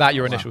 And was that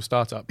your initial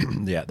startup?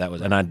 Yeah, that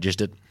was, and I just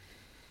did,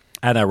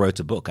 and I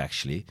wrote a book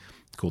actually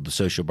called The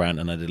Social Brand,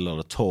 and I did a lot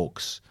of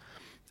talks.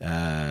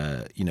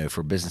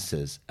 For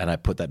businesses, and I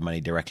put that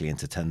money directly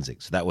into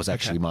Tenzing. So that was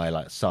actually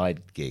my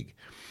side gig.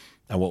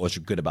 And what was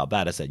good about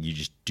that is that you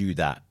just do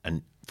that,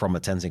 and from a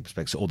Tenzing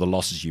perspective, so all the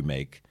losses you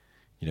make,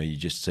 you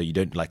just, so you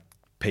don't like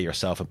pay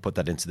yourself and put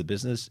that into the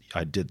business.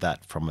 I did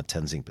that from a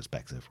Tenzing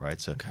perspective,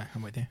 right? So okay,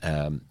 I'm with you.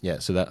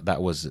 So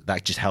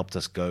that just helped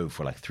us go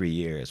for like 3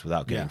 years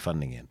without getting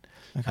funding in,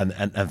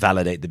 and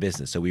validate the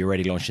business. So we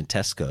already launched in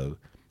Tesco.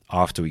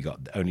 After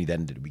only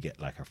then did we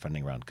get like our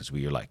funding round, because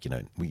we were like,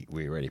 we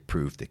already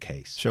proved the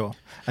case. Sure.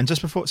 And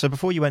just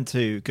before you went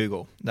to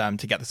Google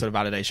to get the sort of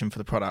validation for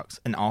the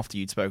product, and after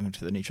you'd spoken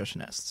to the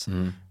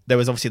nutritionists, there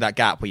was obviously that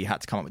gap where you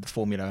had to come up with the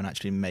formula and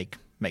actually make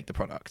the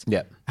product.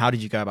 Yeah. How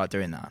did you go about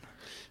doing that?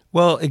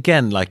 Well,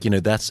 again, like,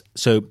 that's,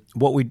 so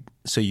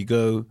you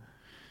go,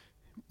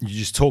 you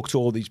just talk to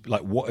all these,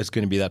 like, what is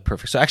going to be that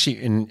perfect. So actually,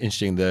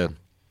 interesting,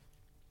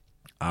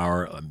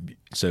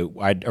 so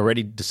I'd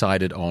already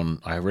decided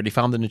on, I already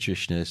found the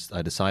nutritionist.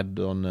 I decided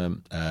on,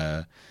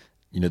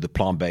 the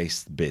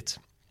plant-based bit.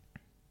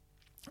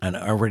 And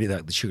I already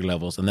like the sugar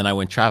levels. And then I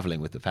went traveling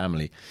with the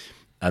family.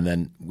 And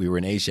then we were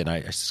in Asia, and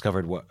I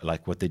discovered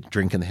what they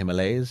drink in the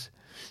Himalayas.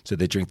 So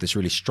they drink this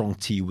really strong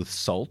tea with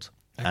salt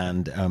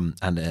and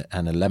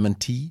a lemon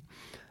tea.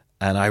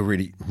 And I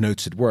really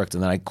noticed it worked.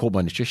 And then I called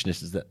my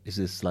nutritionist. Is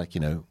this like,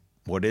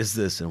 what is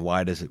this, and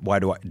why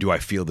do I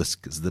feel this?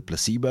 Is the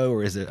placebo,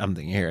 or is it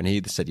something here? And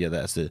he said, yeah,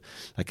 that's a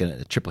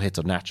triple hit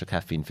of natural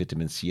caffeine,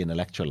 vitamin C, and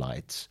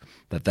electrolytes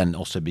that then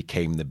also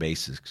became the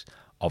basis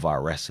of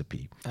our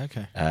recipe.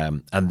 Okay.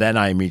 And then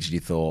I immediately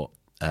thought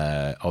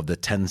of the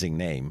Tenzing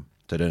name.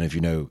 So I don't know if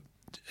you know,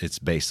 it's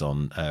based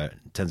on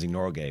Tenzing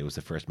Norgay was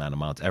the first man on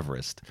Mount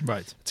Everest,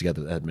 right?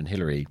 Together with Edmund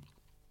Hillary.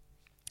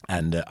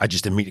 And I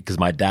just immediately, because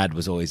my dad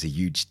was always a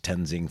huge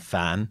Tenzing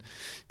fan.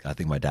 I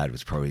think my dad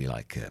was probably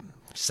like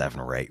 7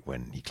 or 8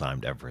 when he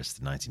climbed Everest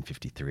in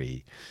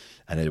 1953,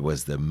 and it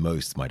was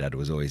my dad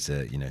was always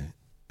a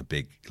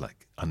big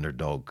like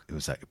underdog. It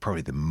was like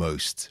probably the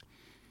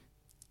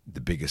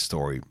biggest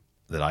story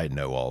that I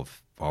know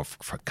of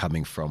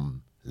coming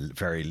from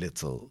very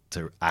little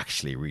to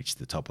actually reach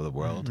the top of the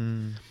world.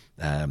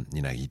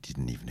 He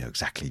didn't even know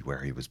exactly where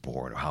he was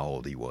born or how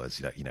old he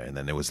was, and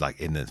then it was like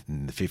in the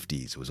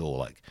 50s, it was all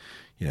like,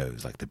 it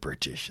was like the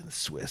British and the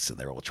Swiss, and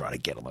they're all trying to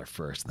get on there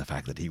first. And the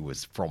fact that he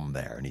was from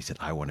there and he said,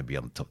 I want to be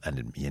on the top,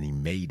 and he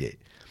made it.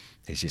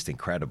 It's just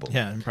incredible.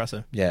 Yeah,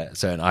 impressive. Yeah.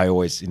 So, and I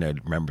always,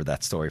 remember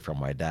that story from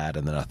my dad.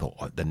 And then I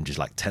thought, then just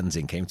like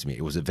Tenzing came to me.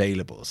 It was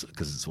available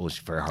because it's always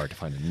very hard to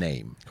find a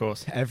name. Of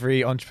course.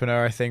 Every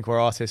entrepreneur, I think, or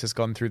artist has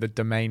gone through the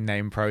domain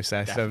name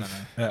process. Definitely.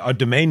 Of a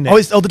domain name.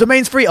 The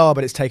domain's free. Oh,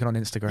 but it's taken on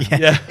Instagram.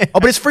 Yeah.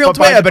 But it's free on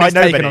Twitter. But it's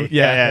taken on.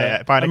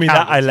 Yeah. By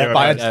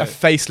a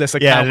faceless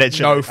account with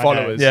no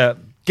followers. Yeah.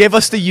 Give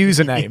us the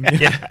username.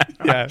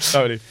 Yeah,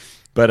 totally.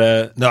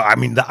 But no, I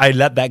mean, I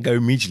let that go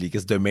immediately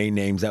because domain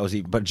names, that was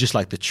even, but just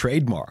like the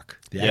trademark.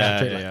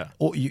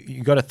 Or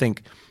you got to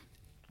think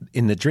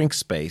in the drink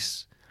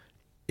space,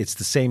 it's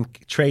the same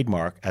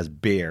trademark as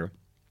beer,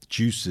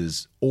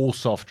 juices, all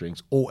soft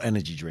drinks, all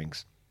energy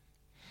drinks.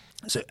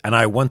 So, and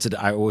I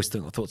always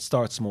thought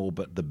start small,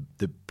 but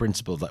the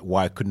principle of like,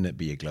 why couldn't it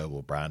be a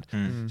global brand?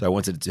 So I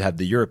wanted to have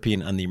the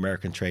European and the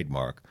American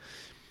trademark,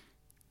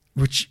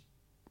 which,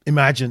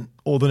 imagine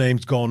all the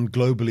names gone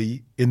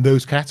globally in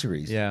those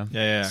categories.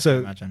 Yeah. So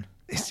imagine.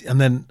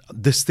 And then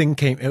this thing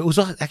came. It was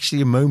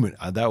actually a moment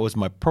that was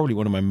probably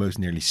one of my most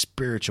nearly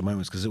spiritual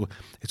moments, because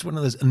it's one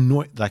of those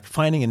like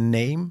finding a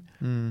name.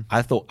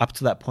 I thought up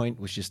to that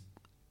point was just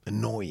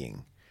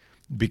annoying,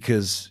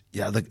 because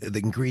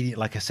the ingredient,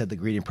 like I said, the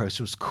ingredient process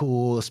was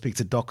cool. Speak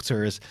to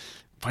doctors,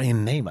 finding a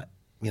name.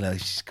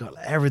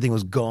 Everything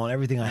was gone.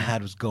 Everything I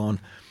had was gone.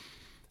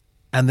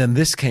 And then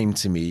this came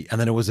to me, and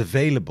then it was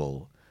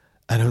available.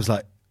 And it was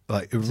like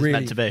it really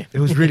meant to be. It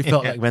was really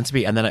felt like meant to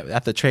be. And then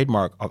at the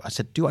trademark, I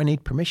said, "Do I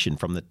need permission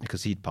from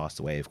because he'd passed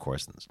away, of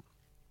course."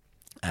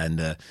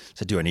 And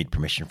said, "Do I need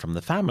permission from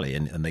the family?"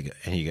 And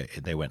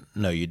they went,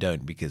 "No, you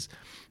don't, because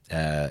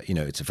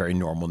it's a very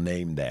normal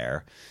name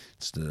there.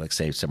 It's like,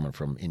 say someone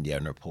from India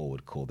or Nepal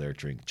would call their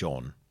drink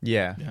John."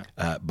 Yeah.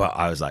 But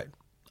I was like,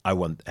 I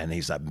want, and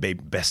he's like,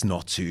 maybe best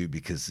not to,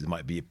 because it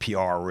might be a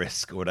PR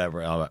risk or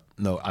whatever. And I'm like,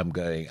 no, I'm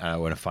going, and I'm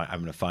going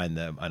to find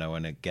them, and I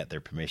want to get their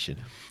permission.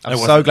 I'm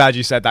so glad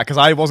you said that, because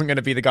I wasn't going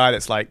to be the guy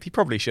that's like, he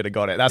probably should have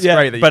got it. That's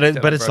great. But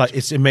it's like,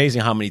 it's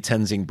amazing how many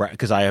Tenzing brands,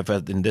 because I have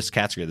in this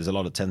category, there's a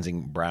lot of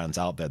Tenzing brands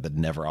out there that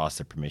never asked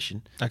their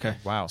permission. Okay.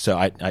 Wow. So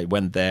I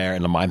went there,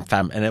 and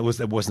and it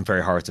wasn't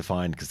very hard to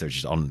find, because they're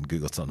just on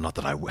Google. It's not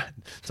that I went.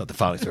 It's not the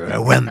founding story. I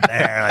went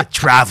there. I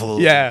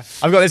traveled. Yeah,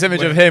 I've got this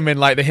image of him in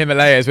like the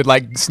Himalayas with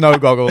like snow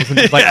goggles and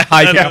just, like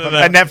hiking up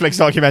a Netflix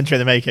documentary in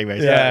the making,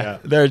 basically. Yeah.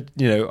 They're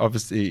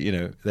obviously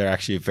they're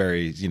actually a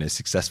very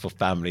successful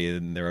family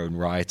in their own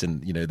right,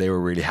 and they were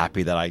really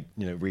happy that I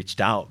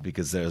reached out,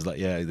 because there was like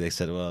they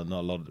said, well,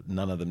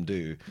 none of them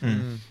do.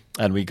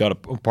 And we got a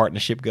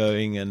partnership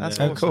going, and that's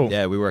awesome. Cool.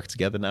 Yeah, we work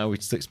together now. We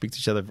speak to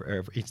each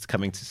other. Each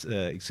coming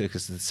to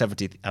because it's the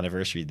 70th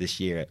anniversary this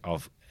year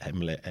of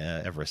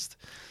Everest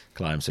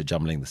climb. So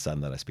Jumling, the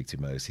son that I speak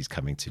to most, he's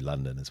coming to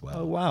London as well.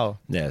 Oh wow!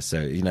 Yeah,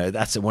 so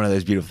that's one of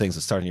those beautiful things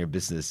of starting your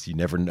business. You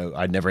never know.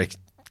 I never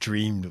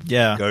dreamed of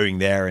going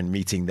there and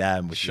meeting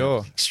them, which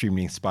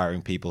extremely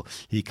inspiring people.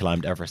 He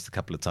climbed Everest a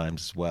couple of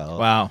times as well.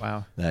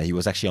 Wow. He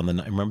was actually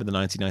remember the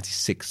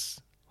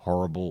 1996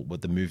 horrible,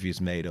 what the movie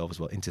is made of as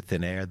well, Into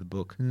Thin Air, the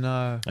book.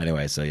 No.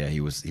 Anyway, so he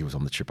was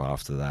on the trip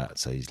after that.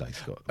 So he's like,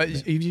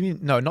 you mean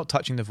not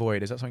Touching the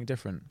Void? Is that something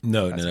different?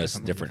 No, it's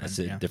different. It's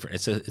different.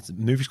 It's a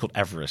movie called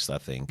Everest, I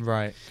think.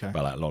 Right. Okay.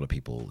 But like, a lot of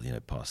people,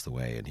 passed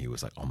away, and he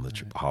was like on the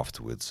trip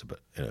afterwards.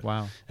 But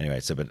wow. Anyway,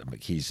 but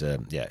he's a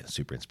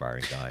super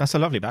inspiring guy. That's a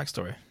lovely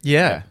backstory.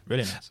 Yeah.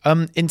 Really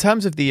nice. In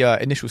terms of the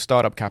initial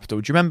startup capital,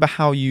 do you remember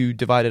how you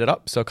divided it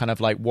up? So kind of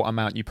like what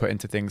amount you put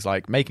into things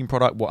like making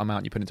product, what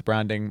amount you put into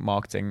branding,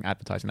 marketing,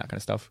 advertising, that kind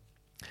of stuff?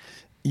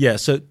 Yeah,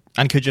 so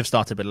And could you have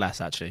started with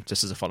less, actually,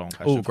 just as a follow-on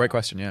question? Oh, great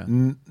question. Yeah.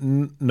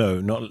 No,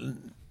 not.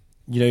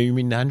 You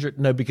mean 100?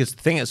 No, because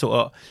the thing is,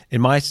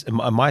 in my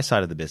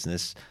side of the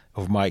business,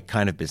 of my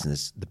kind of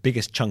business, the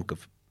biggest chunk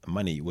of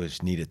money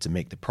was needed to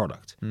make the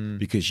product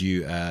because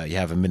you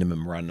have a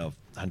minimum run of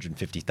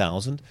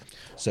 150,000.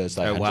 So it's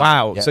like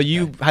wow. So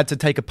you had to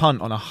take a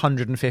punt on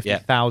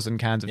 150,000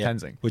 cans of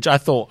Tenzing, which I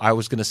thought I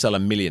was going to sell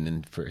 1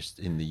 million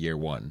in the year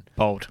one.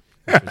 Bold.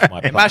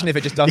 Imagine if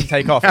it just doesn't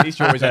take off. At least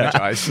you're always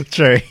energized.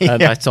 True.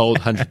 And I sold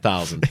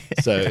 100,000.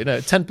 So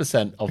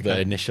 10% of the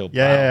initial.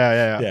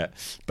 Yeah.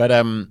 But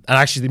and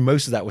actually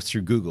most of that was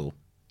through Google.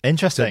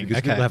 Interesting.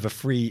 Because Google have a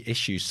free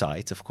issue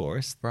site, of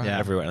course, right.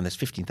 everywhere, and there's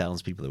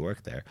 15,000 people that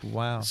work there.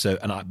 Wow. So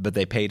but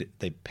they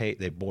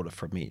bought it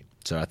from me.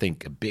 So I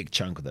think a big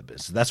chunk of that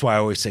business. That's why I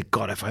always say,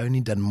 God, if I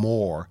only done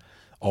more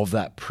of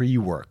that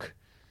pre-work,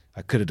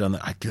 I could have done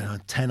that. I could have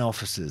done 10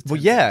 offices. 10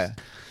 well, yeah. things.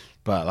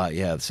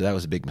 But so that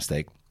was a big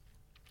mistake.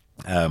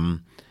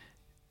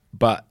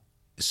 But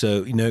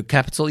so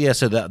capital,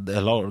 so that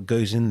a lot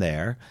goes in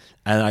there.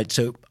 And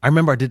I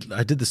remember I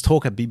did this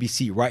talk at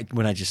BBC right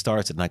when I just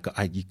started,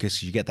 and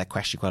because you get that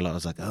question quite a lot. I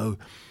was like, oh,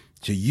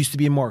 so you used to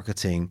be in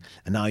marketing,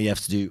 and now you have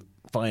to do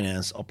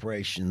finance,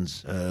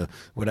 operations,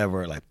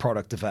 whatever, like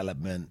product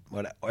development,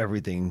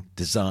 everything,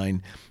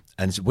 design.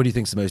 And so what do you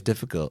think is the most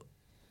difficult?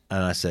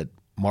 And I said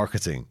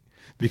marketing,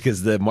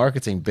 because the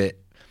marketing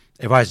bit,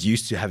 if I was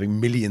used to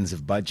having millions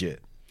of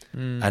budget,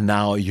 and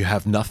now you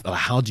have nothing,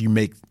 how do you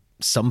make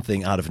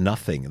something out of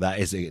nothing? That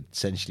is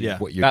essentially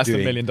what you're doing. That's the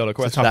 $1 million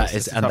question.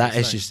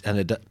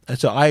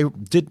 So I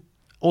did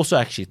also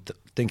actually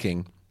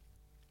thinking,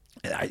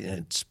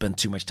 I spent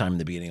too much time in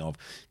the beginning of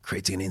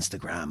creating an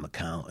Instagram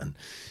account, and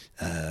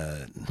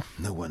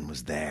no one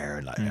was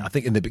there. I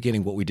think in the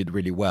beginning what we did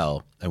really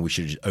well, and we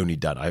should have only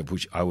done, I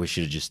wish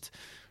should have just,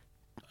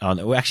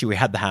 actually we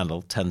had the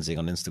handle Tenzing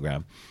on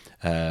Instagram,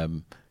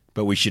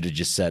 but we should have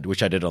just said,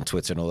 which I did on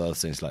Twitter and all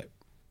those things, like,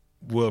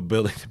 we're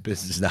building the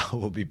business now.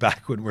 We'll be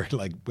back when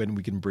when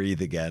we can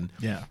breathe again.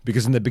 Yeah.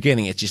 Because in the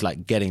beginning, it's just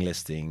like getting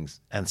listings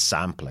and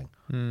sampling.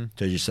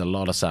 So just a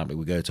lot of sampling.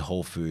 We go to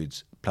Whole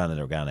Foods, Planet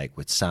Organic,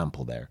 with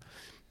sample there.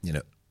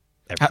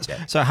 Every day.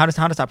 So how does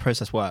that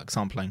process work?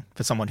 Sampling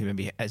for someone who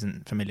maybe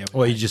isn't familiar with.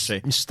 Well, you just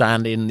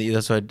stand in.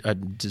 That's why I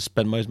just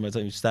spend most of my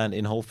time. You stand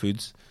in Whole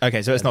Foods.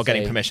 Okay, so it's not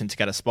getting permission to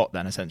get a spot.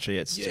 Then essentially,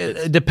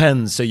 it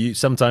depends. So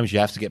sometimes you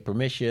have to get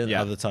permission.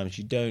 Other times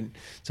you don't.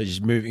 So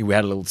just moving. We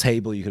had a little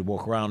table you could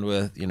walk around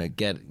with.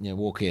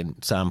 Walk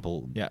in,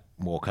 sample.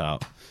 Walk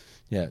out.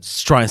 Yeah,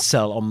 just try and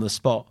sell on the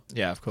spot.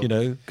 Yeah, of course.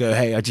 Go.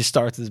 Hey, I just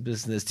started this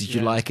business. Did you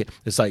like it?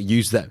 It's like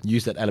use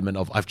that element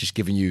of I've just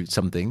given you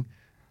something.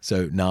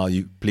 So now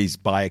you please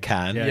buy a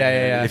can.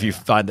 Yeah. If you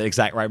find the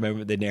exact right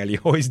moment, they nearly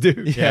always do.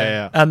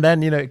 Yeah. And then,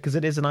 because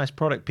it is a nice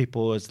product,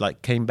 people always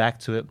came back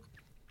to it.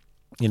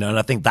 And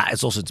I think that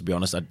is also, to be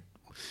honest, I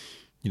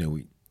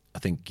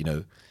think,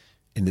 in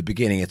the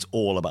beginning, it's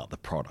all about the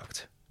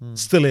product.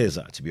 Still is,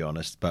 to be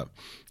honest. But,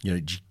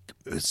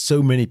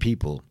 so many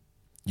people,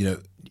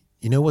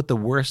 what the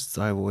worst,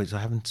 I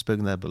haven't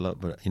spoken that a lot,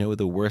 but what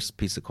the worst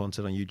piece of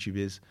content on YouTube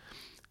is?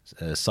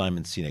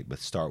 Simon Sinek, but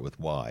start with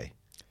why.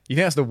 You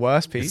think that's the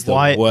worst piece? It's the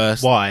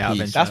worst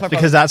piece.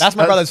 That's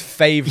my brother's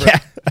favorite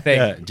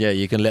thing. Yeah,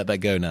 you can let that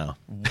go now.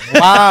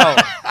 Wow.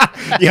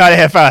 You heard it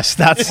here first.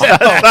 That's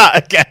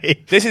that.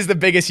 Okay. This is the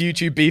biggest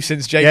YouTube beef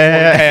since Jake Paul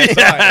and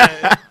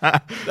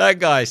KSI. That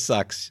guy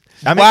sucks.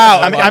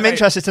 I'm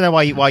interested to know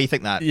why you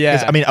think that.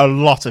 Yeah. I mean, a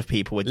lot of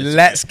people would.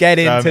 Let's get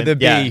into the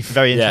beef.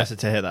 Very interested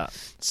to hear that.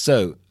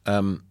 So,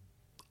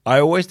 I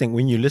always think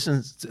when you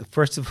listen,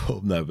 first of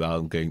all, no, but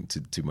I'm going to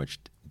too much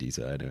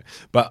detail. I know,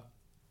 but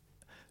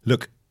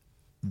look.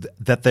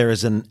 That there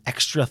is an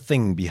extra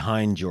thing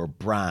behind your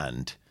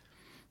brand,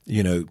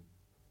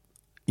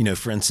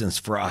 for instance,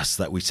 for us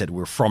that we said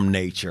we're from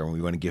nature and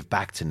we want to give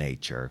back to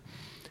nature,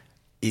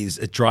 is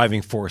a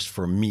driving force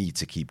for me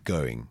to keep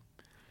going.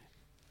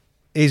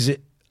 Is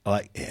it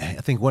I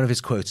think one of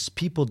his quotes,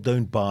 people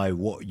don't buy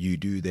what you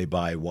do, they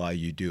buy why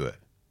you do it.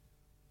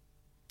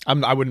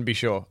 I wouldn't be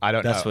sure. I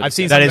don't know. I've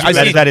seen some of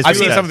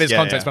his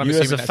content, but I'm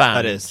assuming as a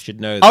fan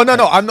should know. Oh no,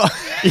 I'm not.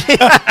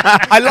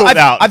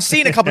 I've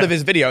seen a couple of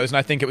his videos, and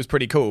I think it was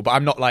pretty cool. But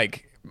I'm not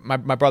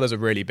my brother's a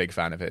really big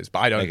fan of his, but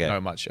I don't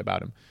know much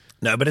about him.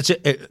 No, but it's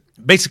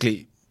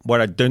basically what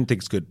I don't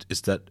think is good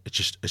is that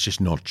it's just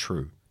not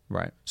true.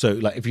 Right. So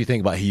if you think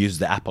about, he used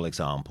the Apple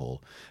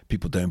example.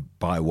 People don't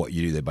buy what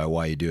you do; they buy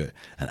why you do it.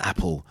 And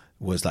Apple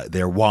was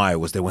their why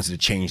was they wanted to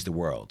change the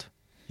world.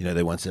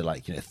 They want to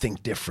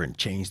think different,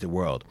 change the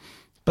world.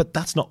 But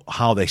that's not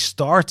how they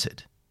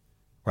started,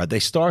 right? They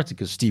started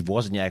because Steve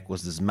Wozniak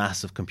was this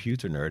massive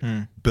computer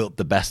nerd, built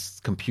the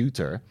best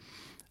computer.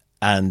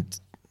 And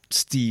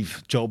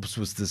Steve Jobs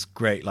was this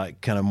great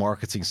kind of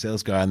marketing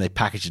sales guy, and they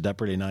packaged it up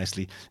really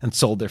nicely and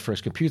sold their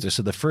first computer.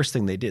 So the first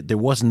thing they did, there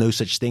was no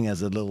such thing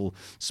as a little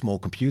small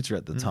computer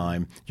at the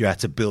time. You had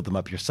to build them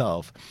up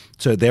yourself.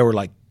 So they were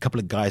a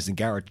couple of guys in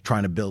the garage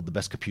trying to build the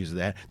best computer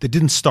they had. They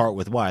didn't start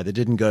with why. They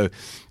didn't go,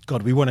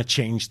 God, we want to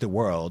change the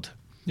world.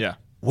 Yeah.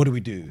 What do we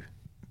do?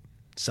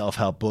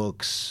 self-help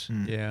books,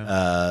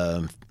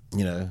 Yeah.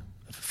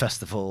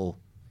 festival.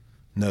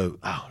 No,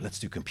 let's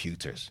do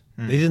computers.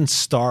 They didn't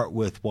start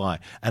with why.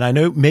 And I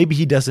know maybe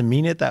he doesn't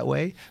mean it that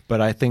way,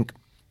 but I think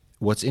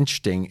what's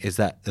interesting is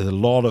that a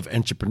lot of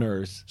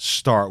entrepreneurs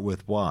start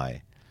with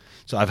why.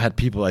 So I've had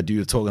people I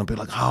do talk and be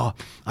like,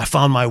 I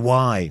found my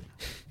why.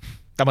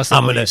 That must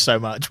annoy you so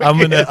much. I'm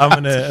gonna.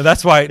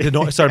 That's why it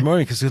started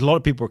moaning, because a lot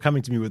of people were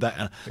coming to me with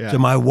that. So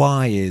my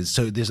why is,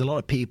 so there's a lot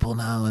of people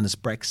now, and it's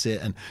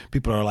Brexit, and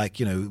people are like,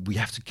 we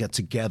have to get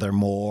together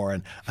more,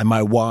 and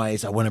my why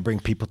is I want to bring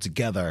people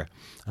together.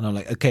 And I'm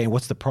like, okay,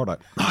 what's the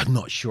product? I'm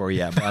not sure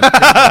yet, but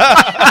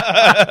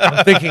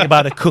I'm thinking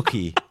about a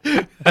cookie.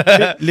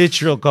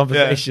 Literal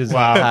conversations.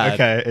 Wow. I've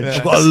had. Okay.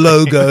 I've got a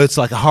logo. It's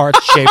like a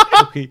heart-shaped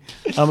cookie.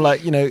 I'm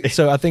like,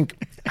 so I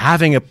think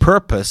having a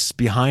purpose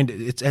behind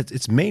it,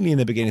 it's mainly in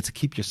the beginning to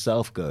keep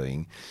yourself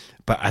going.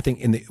 But I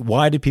think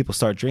why do people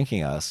start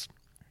drinking us?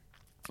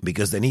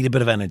 Because they need a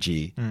bit of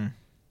energy.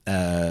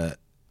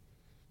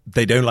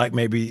 They don't like,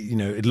 maybe,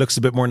 it looks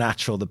a bit more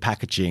natural, the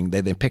packaging.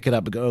 They then pick it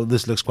up and go, oh,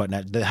 this looks quite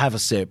natural. They have a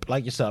sip,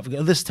 like yourself, and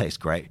go, oh, this tastes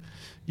great.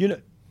 You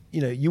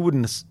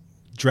wouldn't have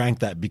drank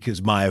that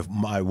because my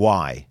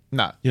why.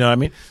 No. You know what I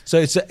mean?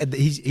 So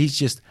he's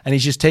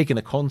just taking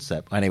a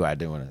concept. Anyway, I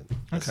don't want to.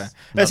 Okay.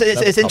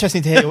 It's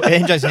interesting to hear your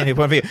point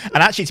of view. And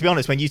actually, to be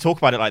honest, when you talk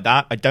about it like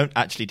that, I don't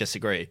actually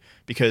disagree,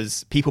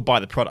 because people buy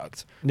the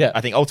product. Yeah.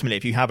 I think ultimately,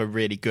 if you have a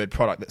really good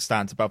product that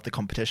stands above the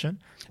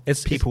competition,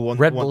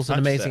 Red Bull's an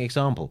amazing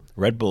example.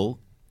 Red Bull,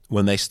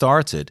 when they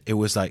started, it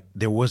was like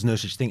there was no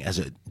such thing as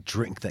a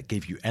drink that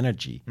gave you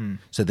energy.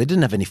 So they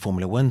didn't have any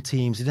Formula One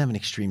teams. They didn't have any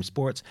extreme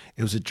sports.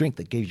 It was a drink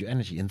that gave you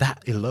energy, and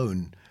that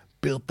alone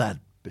built that.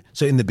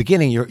 So in the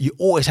beginning, you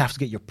always have to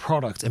get your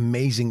product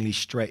amazingly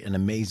straight and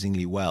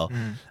amazingly well,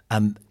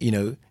 and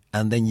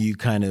then you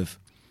kind of,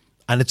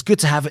 and it's good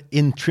to have it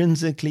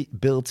intrinsically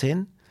built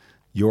in,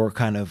 your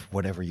kind of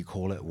whatever you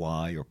call it,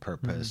 why or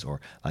purpose or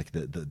like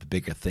the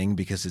bigger thing,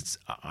 because it's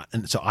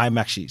and so I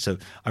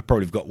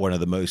probably got one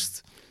of the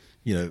most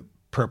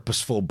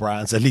purposeful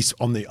brands, at least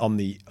on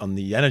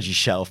the energy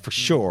shelf for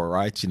sure,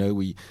 right?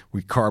 We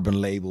carbon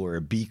label, or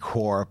a B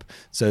Corp,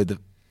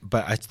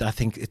 but I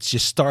think it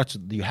just starts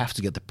with, you have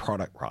to get the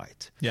product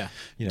right. Yeah.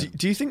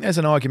 Do you think there's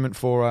an argument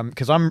for,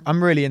 because I'm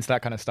really into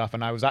that kind of stuff,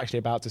 and I was actually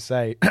about to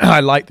say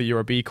I like that you're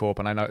a B Corp,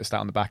 and I noticed that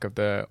on the back of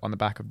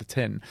the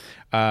tin,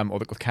 or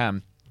the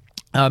can.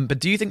 But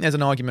do you think there's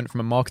an argument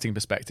from a marketing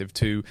perspective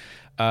to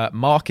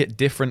market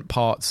different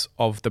parts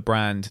of the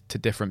brand to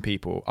different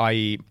people,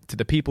 i.e. to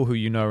the people who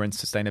are in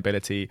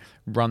sustainability,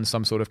 run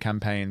some sort of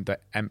campaign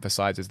that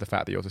emphasizes the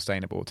fact that you're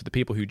sustainable, to the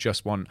people who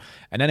just want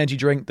an energy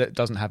drink that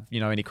doesn't have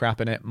any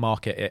crap in it,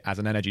 market it as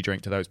an energy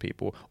drink to those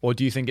people? Or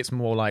do you think it's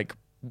more like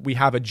we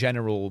have a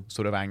general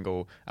sort of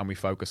angle and we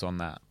focus on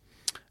that?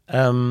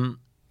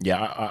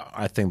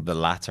 I think the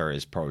latter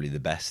is probably the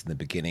best in the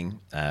beginning.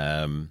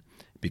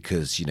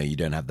 Because you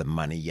don't have the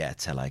money yet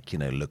to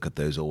look at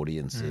those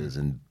audiences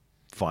and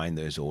find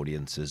those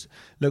audiences.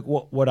 Look,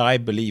 what I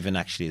believe in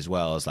actually as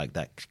well is like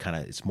that kind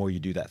of, it's more you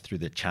do that through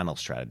the channel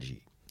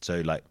strategy. So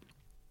like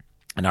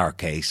in our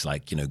case,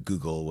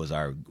 Google was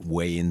our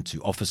way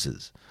into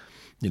offices,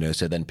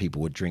 so then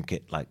people would drink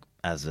it like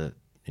as a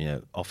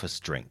office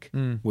drink,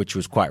 which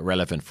was quite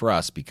relevant for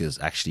us, because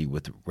actually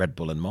with Red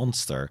Bull and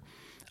Monster,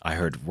 I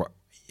heard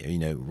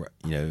in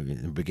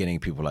the beginning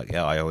people were like,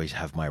 I always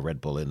have my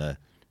Red Bull in a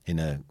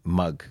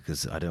mug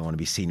because I don't want to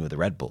be seen with a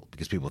Red Bull,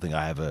 because people think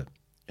I have a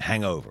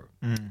hangover,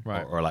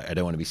 right? Or like I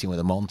don't want to be seen with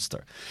a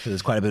Monster. So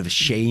there's quite a bit of a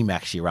shame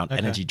actually around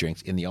energy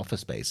drinks in the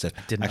office space. So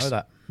I didn't know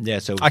that. Yeah,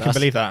 so I can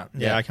believe that.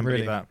 Yeah, I can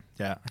believe that.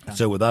 Yeah.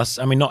 So with us,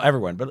 I mean, not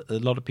everyone, but a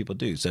lot of people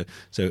do. So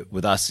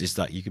with us, it's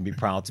like you can be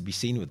proud to be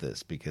seen with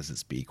this because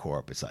it's B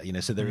Corp. It's like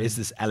so there is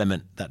this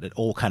element that it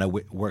all kind of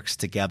works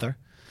together.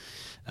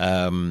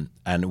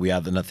 And we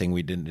had another thing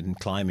we did in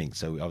climbing.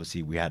 So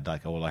obviously we had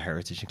like all our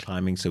heritage in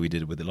climbing. So we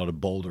did it with a lot of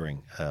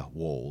bouldering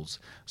walls.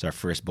 So our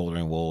first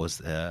bouldering wall was,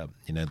 the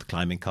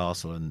climbing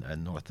castle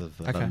in north of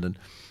London.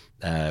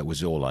 It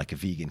was all like a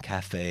vegan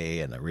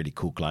cafe and a really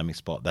cool climbing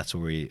spot. That's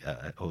where we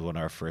was one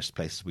of our first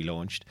places we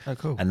launched. Oh,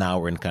 cool. And now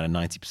we're in kind of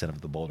 90%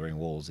 of the bouldering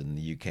walls in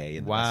the UK,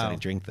 and we're selling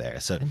drink there.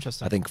 So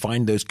interesting. I think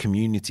find those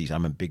communities.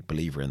 I'm a big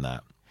believer in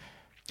that.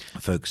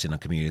 Focusing on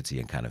community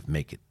and kind of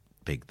make it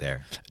big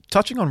there.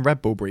 Touching on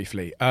Red Bull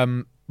briefly,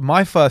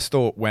 my first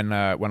thought when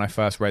I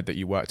first read that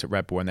you worked at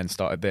Red Bull and then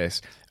started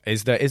this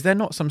is there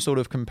not some sort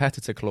of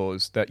competitor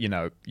clause that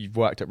you've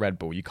worked at Red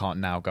Bull, you can't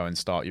now go and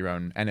start your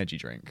own energy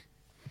drink?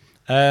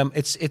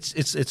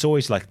 It's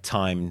always like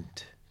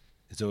timed.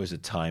 It's always a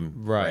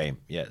time frame.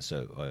 Yeah.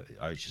 So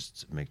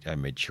I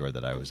made sure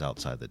that I was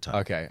outside the time.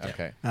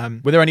 Okay.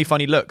 Were there any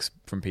funny looks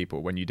from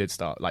people when you did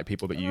start, like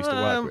people that you used to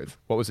work with?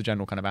 What was the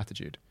general kind of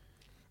attitude?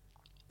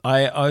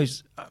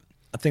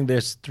 I think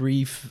there's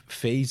three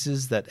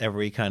phases that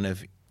every kind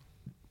of,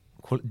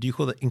 do you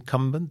call it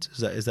incumbent?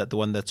 Is that the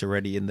one that's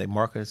already in the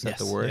market? Is that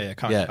the word?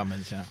 Yeah,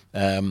 incumbents,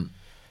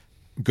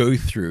 go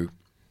through.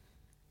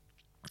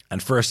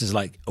 And first is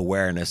like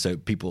awareness. So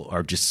people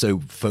are just so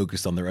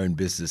focused on their own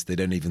business, they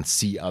don't even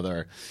see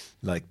other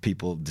like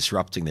people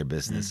disrupting their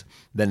business.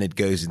 Then it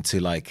goes into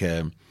like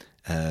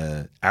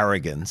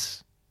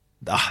arrogance.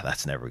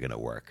 That's never going to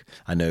work.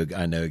 I know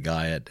a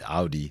guy at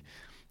Audi,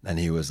 and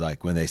he was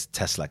like, when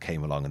Tesla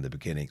came along in the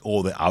beginning,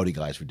 all the Audi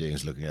guys were doing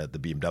is looking at the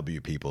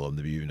BMW people, and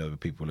the BMW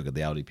people look at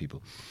the Audi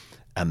people,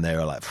 and they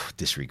were like,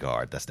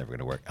 disregard, that's never going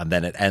to work. And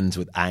then it ends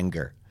with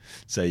anger.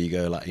 So you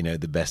go like,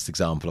 the best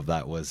example of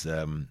that was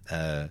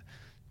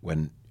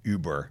when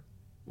Uber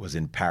was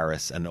in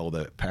Paris, and all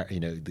the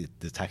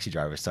taxi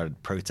drivers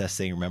started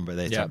protesting. Remember,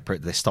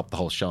 they stopped the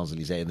whole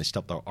Champs-Élysées, and they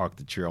stopped the Arc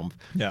de Triomphe.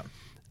 Yeah,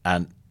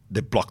 and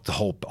they blocked the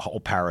whole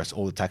Paris,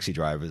 all the taxi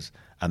drivers,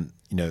 and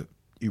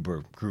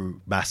Uber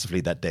grew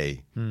massively that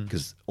day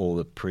because all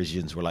the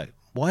Parisians were like,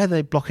 why are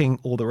they blocking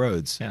all the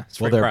roads? Yeah,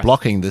 well, they're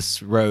blocking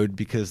this road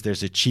because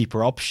there's a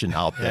cheaper option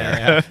out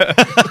there.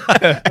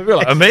 I feel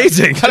like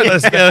amazing.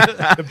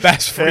 The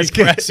best free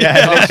press.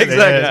 Exactly.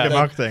 Yeah, good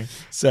marketing.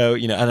 So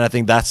and I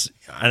think that's,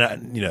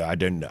 and I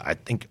don't know. I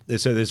think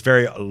so. There's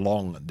very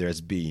long.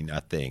 There's been, I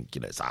think,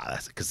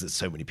 that's because there's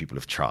so many people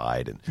have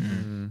tried,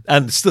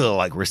 and still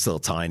like we're still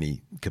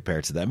tiny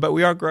compared to them, but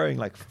we are growing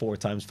like 4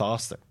 times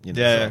faster.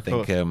 Yeah,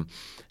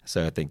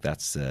 so I think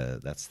that's the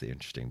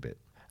interesting bit.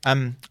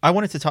 I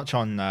wanted to touch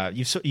on, I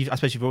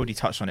suppose you've already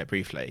touched on it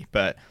briefly,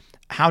 but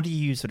how do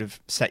you sort of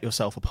set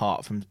yourself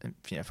apart from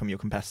your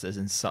competitors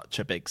in such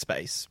a big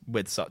space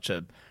with such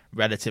a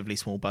relatively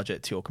small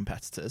budget to your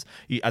competitors?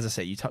 As I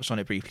say, you touched on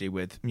it briefly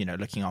with,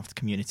 looking after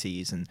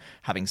communities and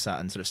having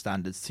certain sort of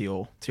standards to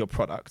your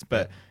product,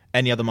 but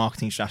any other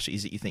marketing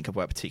strategies that you think have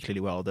worked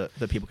particularly well that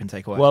people can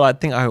take away? Well, I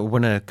think I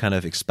want to kind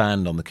of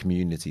expand on the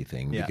community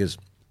thing because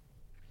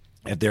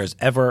if there's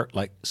ever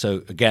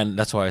so again,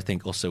 that's why I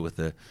think also with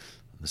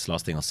this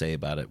last thing I'll say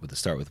about it, with the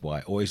start with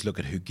why, always look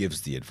at who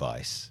gives the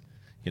advice,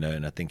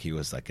 and I think he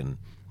was like a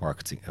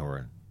marketing or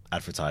an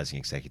advertising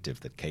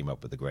executive that came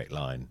up with a great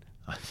line.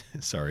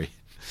 Sorry.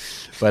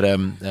 But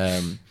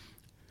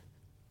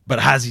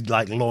has he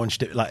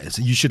launched it?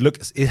 So you should look,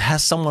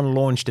 has someone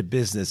launched a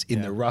business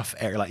in the rough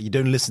area? You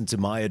don't listen to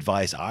my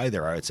advice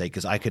either, I would say,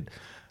 because I could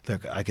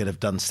have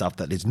done stuff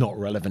that is not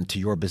relevant to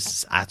your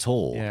business at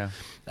all.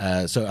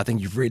 Yeah. So I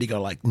think you've really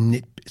got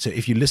to so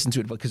if you listen to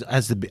it, because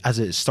as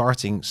a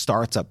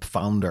startup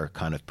founder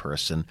kind of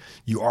person,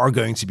 you are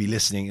going to be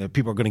listening.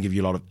 People are going to give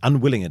you a lot of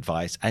unwilling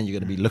advice, and you're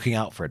going to be looking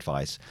out for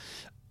advice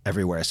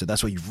everywhere. So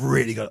that's what you've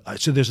really got.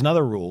 So there's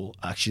another rule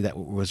actually that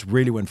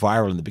really went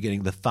viral in the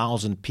beginning, the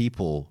 1,000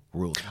 people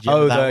rule.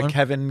 The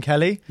Kevin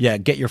Kelly? Yeah,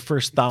 get your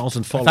first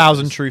 1,000 followers.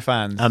 1,000 true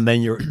fans. And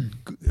then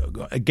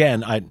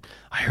again, I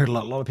heard a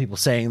lot of people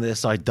saying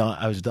this. I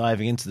was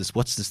diving into this.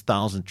 What's this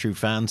 1,000 true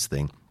fans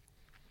thing?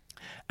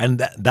 And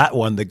that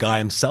one, the guy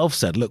himself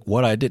said, look,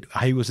 what I did,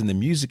 he was in the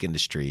music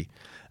industry,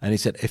 and he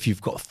said, if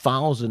you've got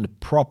 1,000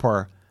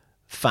 proper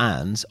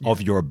fans of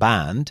your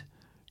band,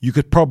 you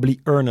could probably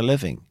earn a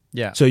living.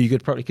 Yeah. So you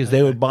could probably, because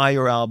they would buy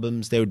your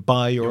albums, they would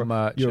buy your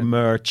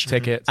merch,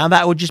 tickets, and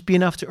that would just be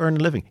enough to earn a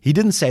living. He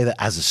didn't say that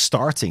as a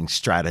starting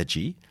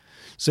strategy.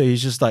 So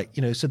he's just like,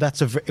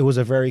 so it was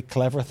a very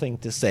clever thing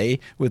to say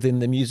within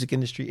the music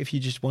industry if you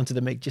just wanted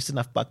to make just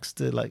enough bucks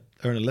to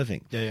earn a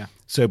living. Yeah.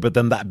 So, but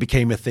then that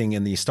became a thing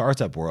in the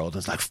startup world.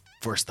 It's like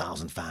first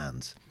 1,000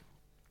 fans.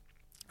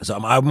 So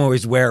I'm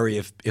always wary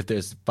if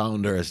there's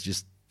founders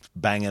just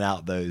banging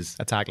out those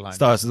a tagline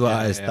starts as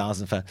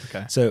 1,000 fans.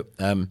 Okay. So,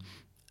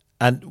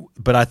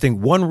 but I think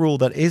one rule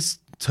that is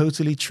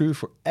totally true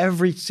for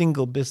every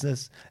single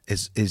business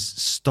is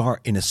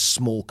start in a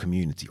small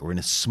community or in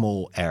a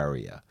small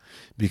area,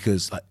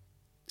 because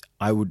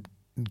I would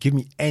give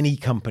me any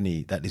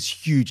company that is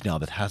huge now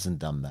that hasn't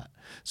done that.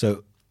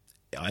 So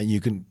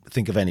you can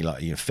think of any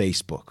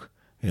Facebook.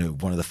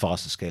 One of the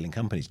fastest scaling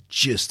companies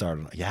just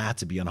started. You had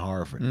to be on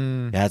Harvard.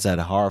 You had to have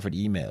a Harvard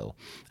email.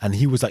 And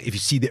he was like, if you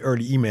see the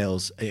early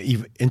emails,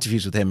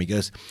 interviews with him, he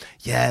goes,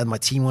 yeah, my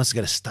team wants to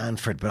go to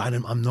Stanford, but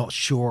I'm not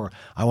sure.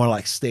 I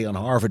want to stay on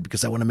Harvard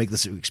because I want to make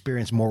this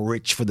experience more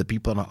rich for the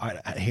people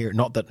here.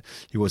 Not that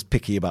he was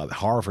picky about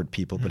Harvard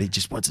people, but he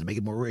just wanted to make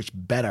it more rich,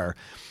 better.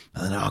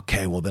 And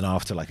then, then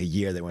after a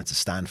year, they went to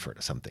Stanford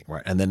or something,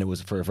 right? And then it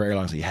was for a very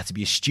long time, you had to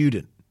be a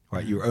student.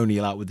 Right, you're only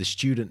allowed with the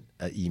student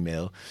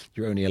email.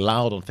 You're only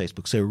allowed on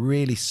Facebook. So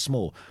really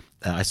small.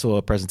 I saw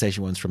a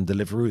presentation once from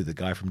Deliveroo, the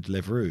guy from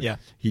Deliveroo. Yeah,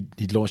 he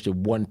launched a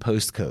 1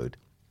 postcode,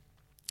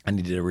 and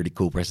he did a really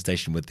cool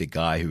presentation with the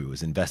guy who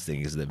was investing.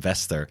 Because the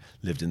investor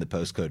lived in the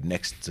postcode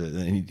next to,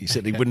 and he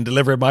said he wouldn't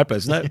deliver at my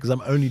post. No, because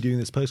I'm only doing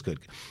this postcode.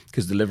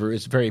 Because Deliveroo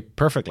is very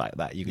perfect like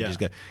that. You can just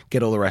go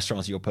get all the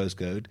restaurants your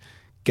postcode.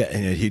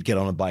 He'd get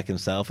on a bike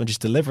himself and just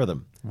deliver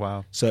them.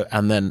 Wow. So,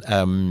 and then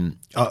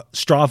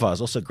Strava is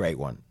also a great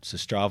one. So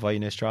Strava,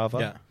 Strava?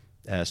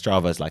 Yeah.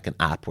 Strava is like an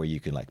app where you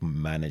can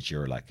manage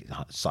your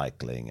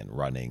cycling and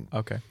running.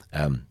 Okay.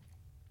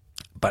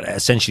 But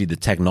essentially the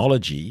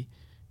technology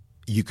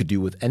you could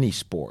do with any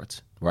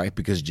sport, right?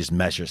 Because it just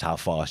measures how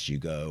fast you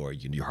go or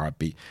your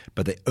heartbeat.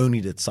 But they only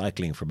did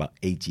cycling for about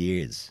 8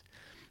 years.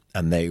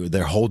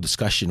 their whole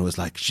discussion was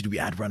like, should we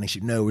add running?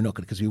 No, we're not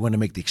going, because we want to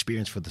make the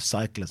experience for the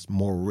cyclist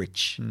more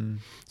rich.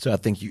 So I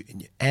think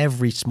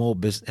every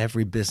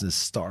business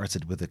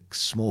started with a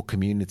small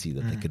community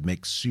that they could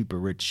make super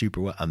rich,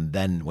 super well, and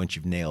then once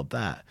you've nailed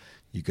that,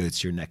 you go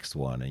to your next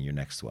one and your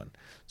next one.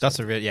 So That's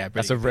a real, really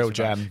that's a real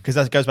gem. Because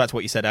that goes back to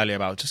what you said earlier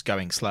about just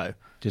going slow,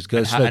 just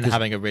go slow and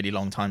having a really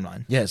long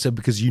timeline. Yeah, so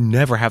because you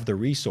never have the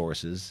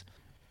resources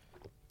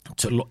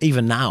to.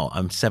 Even now,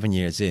 I'm 7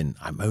 years in.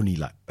 I'm only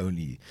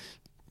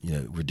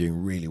we're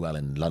doing really well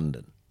in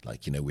London.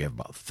 Like, we have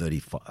about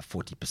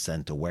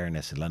 40%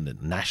 awareness in London.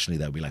 Nationally,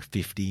 that would be like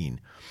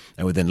 15.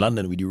 And within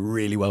London, we do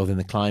really well within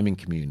the climbing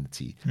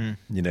community.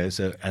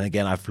 So, and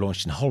again, I've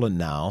launched in Holland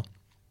now,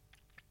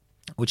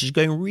 which is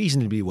going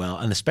reasonably well,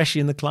 and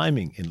especially in the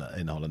climbing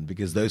in Holland,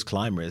 because those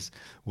climbers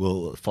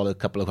will follow a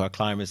couple of our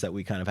climbers that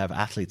we kind of have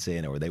athletes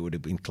in, or they would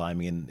have been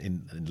climbing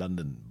in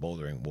London,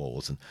 bouldering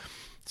walls. And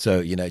so,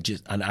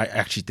 and I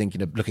actually think,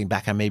 looking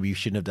back, I maybe you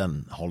shouldn't have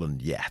done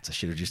Holland yet. I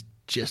should have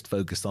just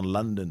focused on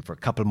London for a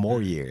couple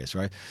more years,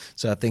 right?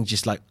 So I think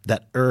just like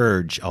that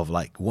urge of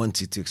like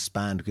wanting to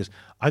expand, because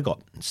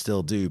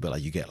still do, but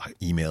like you get like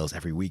emails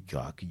every week,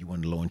 like you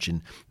want to launch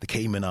in the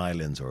Cayman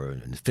Islands or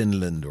in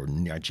Finland or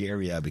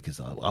Nigeria,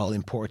 because I'll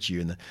import you,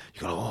 and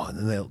you go, and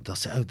then they'll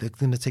say, they're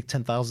going to take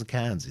 10,000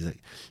 cans. He's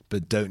like,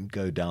 but don't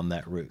go down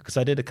that route, because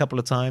I did a couple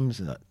of times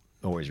and I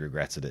always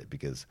regretted it,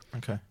 because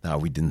no,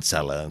 we didn't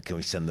sell it. Can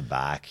we send them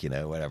back?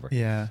 Whatever.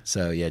 Yeah.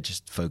 So yeah,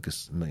 just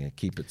focus,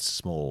 keep it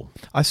small.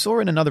 I saw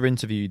in another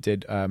interview you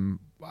did,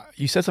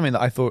 you said something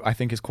that I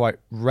think is quite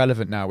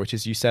relevant now, which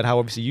is you said how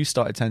obviously you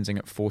started Tenzing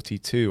at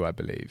 42, I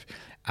believe,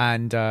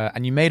 and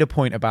you made a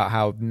point about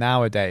how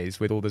nowadays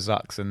with all the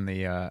Zucks and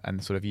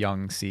the sort of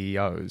young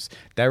CEOs,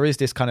 there is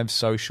this kind of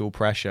social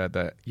pressure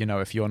that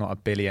if you're not a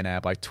billionaire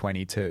by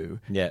 22,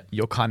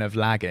 you're kind of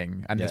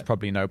lagging, and there's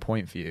probably no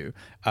point for you.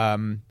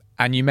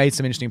 And you made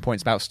some interesting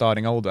points about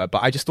starting older,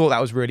 but I just thought that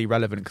was really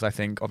relevant, because I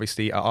think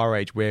obviously at our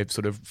age we're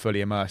sort of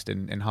fully immersed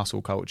in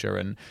hustle culture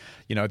and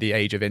the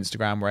age of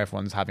Instagram, where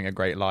everyone's having a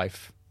great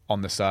life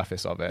on the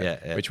surface of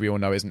it, which we all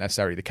know isn't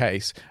necessarily the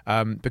case.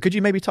 But could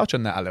you maybe touch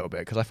on that a little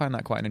bit, because I found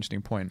that quite an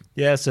interesting point.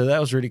 Yeah, so that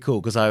was really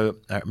cool, because I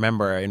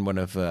remember in one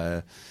of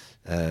read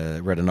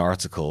an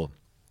article,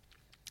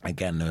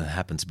 again, it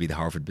happened to be the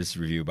Harvard Business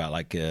Review, about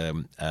like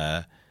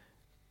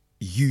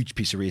huge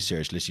piece of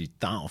research, literally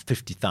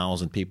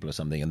 50,000 people or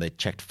something, and they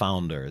checked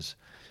founders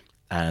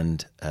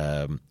and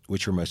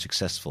which were most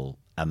successful.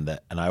 And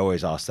I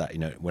always ask that,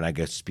 when I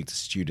go to speak to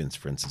students,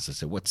 for instance, I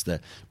say, what's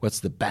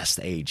the best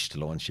age to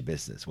launch your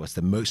business? What's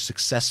the most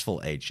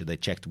successful age? So they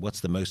checked, what's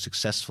the most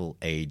successful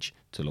age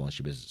to launch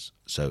your business?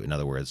 So in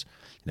other words,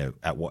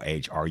 at what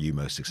age are you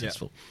most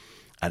successful? Yeah.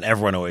 And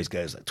everyone always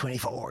goes like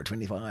 24,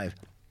 25.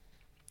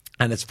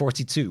 And it's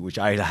 42, which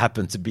I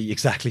happen to be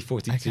exactly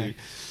 42. Okay.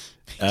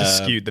 Just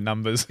skewed the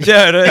numbers.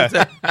 Yeah, no,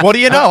 exactly. What do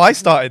you know? I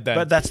started then.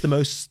 But that's the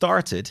most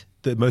started,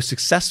 the most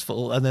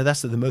successful, and then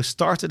that's the most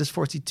started is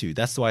 42.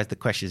 That's why the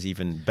question is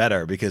even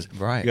better, because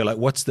you're like,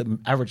 what's the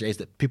average age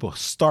that people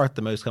start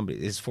the most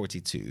companies? Is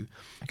 42,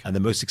 and the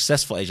most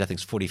successful age I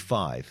think is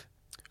 45.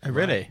 Oh,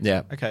 really?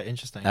 Yeah. Okay,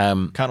 interesting.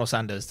 Colonel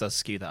Sanders does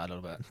skew that a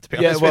little bit, to be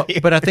honest with you.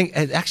 But I think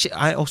actually,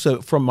 I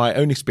also, from my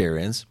own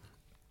experience,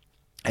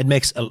 it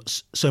makes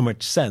so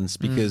much sense,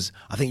 because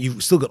I think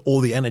you've still got all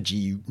the energy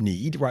you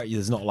need, right?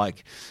 There's not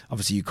like,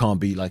 obviously you can't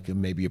be like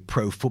maybe a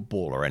pro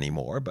footballer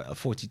anymore, but at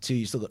 42,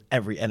 you still got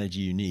every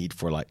energy you need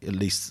for like at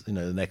least,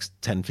 the next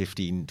 10,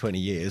 15, 20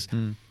 years.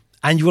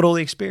 And you've got all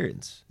the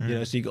experience,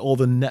 so you got all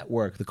the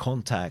network, the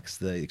contacts,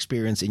 the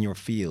experience in your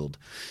field.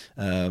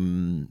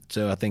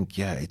 So I think,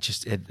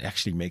 it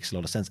actually makes a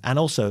lot of sense. And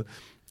also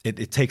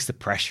it takes the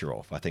pressure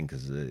off, I think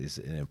is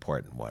an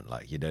important one.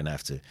 Like you don't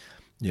have to,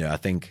 I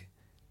think,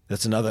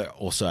 that's another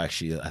also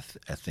actually I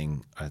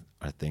think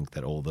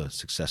that all the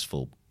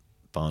successful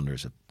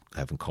founders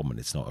have in common.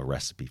 It's not a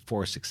recipe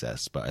for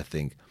success, but I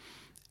think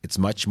it's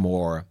much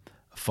more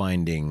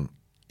finding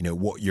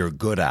what you're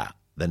good at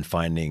than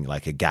finding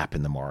like a gap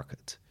in the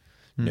market.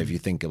 If you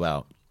think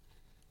about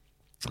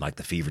like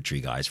the Fever Tree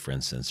guys, for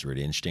instance,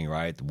 really interesting,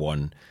 right?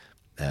 One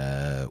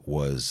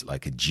was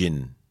like a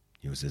gin.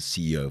 He was a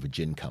CEO of a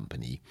gin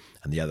company,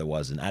 and the other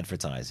was an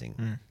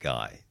advertising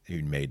guy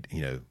who made,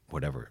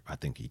 whatever. I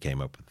think he came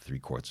up with 3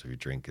 quarts of your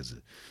drink as a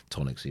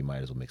tonic, so you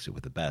might as well mix it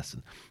with the best.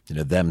 And,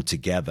 them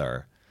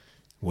together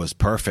was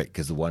perfect,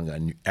 because the one guy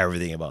knew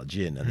everything about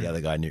gin, and the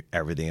other guy knew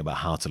everything about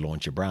how to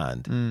launch a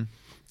brand.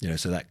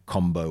 So that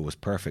combo was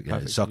perfect.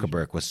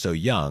 Zuckerberg was so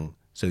young,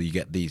 so you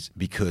get these,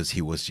 because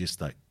he was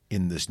just like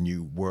in this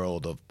new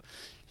world of,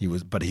 he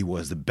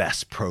was the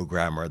best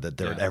programmer that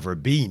there had ever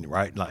been,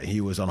 right? Like he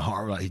was on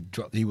Harvard,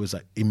 like he was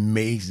like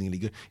amazingly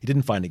good. He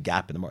didn't find a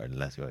gap in the market,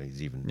 unless he's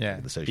even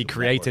the social he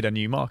created network. A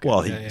new market.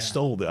 Well, he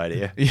stole the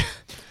idea,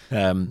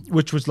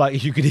 which was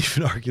like, you could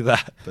even argue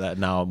that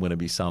now I'm going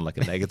to sound like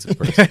a negative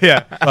person.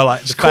 Well,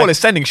 like the call is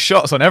sending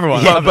shots on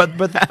everyone. But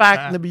the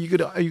fact that you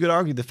could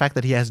argue the fact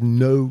that he has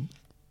no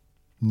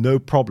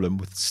problem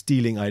with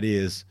stealing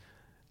ideas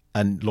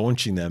and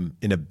launching them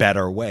in a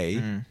better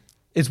way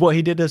is what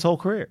he did his whole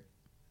career.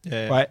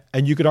 Yeah. Right,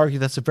 and you could argue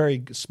that's a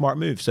very smart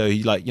move. So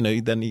he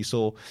then he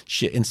saw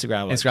shit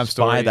Instagram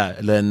story,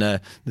 that, then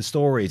the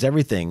stories,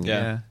 everything.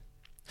 Yeah.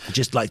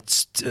 Just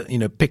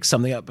pick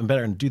something up and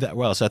better and do that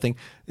well. So I think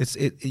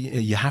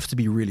you have to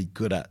be really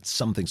good at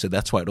something. So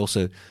that's why it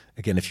also,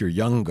 again, if you're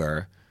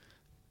younger,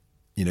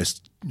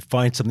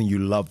 find something you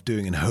love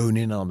doing and hone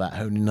in on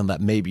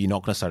that. Maybe you're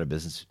not going to start a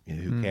business.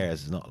 Who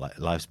cares? It's not like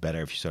life's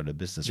better if you start a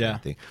business or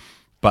anything.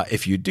 But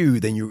if you do,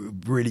 then you're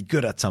really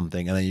good at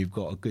something, and then you've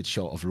got a good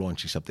shot of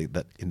launching something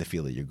that in the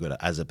field that you're good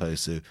at, as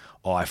opposed to,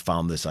 I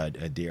found this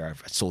idea,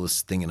 I saw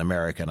this thing in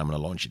America, and I'm going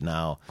to launch it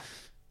now.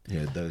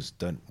 Those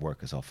don't work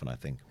as often, I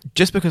think.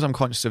 Just because I'm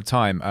conscious of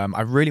time,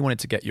 I really wanted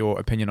to get your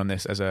opinion on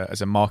this as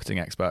a marketing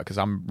expert, because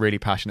I'm really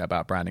passionate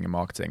about branding and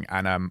marketing.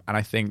 And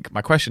I think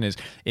my question is,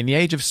 in the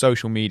age of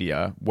social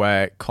media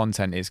where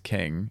content is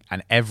king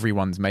and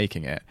everyone's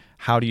making it,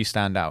 how do you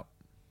stand out?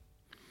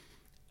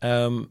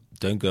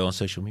 Don't go on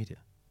social media.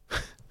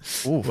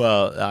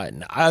 Well,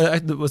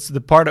 what's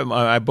the part of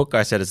my book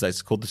I said is that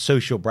it's called The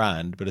Social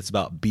Brand, but it's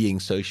about being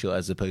social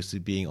as opposed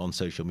to being on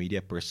social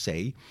media per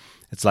se.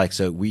 It's like,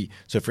 so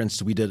for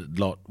instance, we did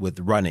a lot with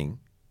running.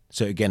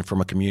 So again,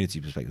 from a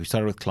community perspective, we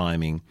started with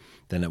climbing.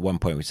 Then at one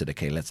point we said,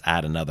 okay, let's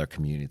add another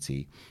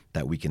community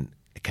that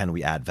can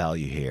we add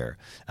value here?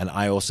 And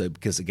I also,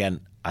 because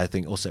again, I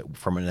think also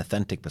from an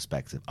authentic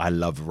perspective, I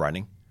love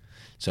running.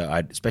 So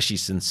especially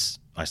since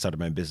I started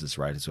my own business,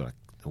 right, it's like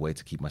a way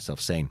to keep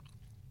myself sane.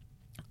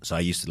 So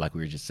I used to, like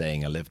we were just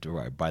saying, I lived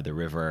right by the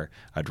river.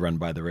 I'd run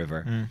by the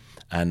river.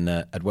 And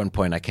at one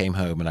point I came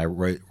home and I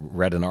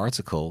read an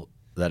article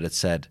that it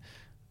said,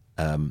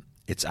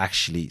 it's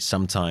actually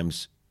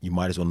sometimes you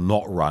might as well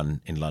not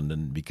run in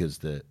London because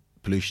the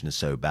pollution is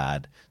so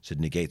bad. So it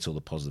negates all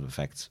the positive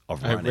effects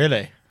of running. Oh,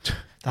 really?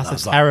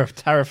 That's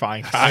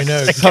terrifying fact. I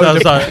know.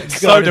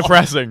 So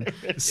depressing.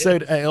 So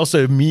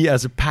also me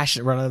as a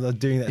passionate runner,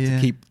 doing that to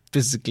keep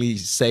physically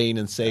sane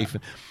and safe.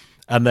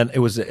 And then it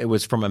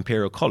was from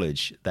Imperial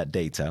College, that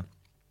data.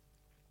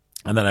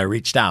 And then I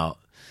reached out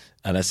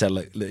and I said,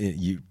 look,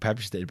 you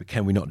published it, but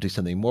can we not do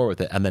something more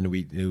with it? And then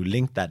we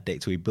linked that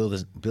data. So we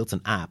built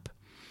an app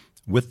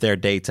with their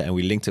data and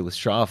we linked it with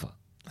Strava.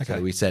 Okay.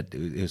 So we said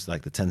it was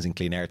like the Tenzing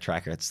Clean Air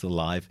Tracker. It's still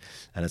live.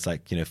 And it's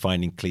like,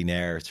 finding clean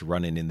air to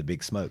run in the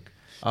big smoke.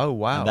 Oh,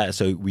 wow.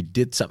 So we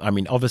did something. I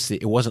mean, obviously,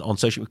 it wasn't on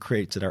social. We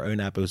created our own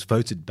app. It was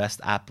voted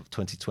best app of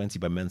 2020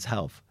 by Men's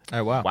Health.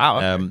 Oh, wow. Wow.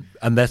 Okay.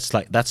 And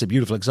that's a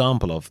beautiful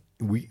example of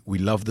we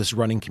love this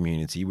running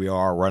community. We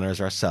are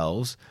runners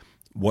ourselves.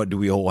 What do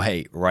we all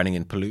hate? Running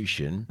in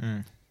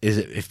pollution.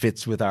 It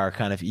fits with our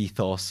kind of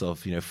ethos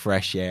of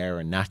fresh air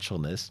and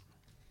naturalness.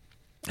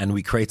 And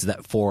we created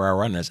that for our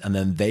runners, and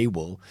then they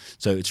will.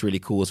 So it's really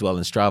cool as well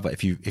in Strava.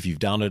 If you've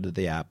downloaded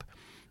the app,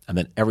 and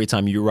then every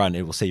time you run,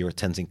 it will say your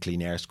Tenzing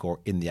Clean Air score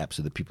in the app,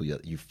 so the people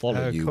that you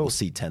follow will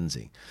see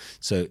Tenzing.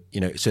 So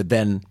so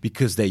then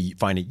because they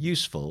find it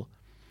useful,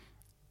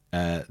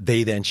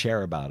 they then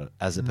share about it,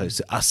 as opposed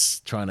to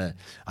us trying to.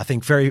 I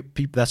think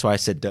that's why I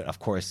said. Of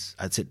course,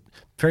 I said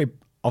very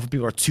often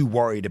people are too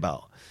worried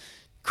about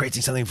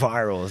creating something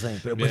viral,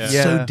 but it's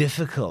so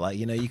difficult. Like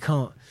you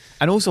can't.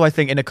 And also, I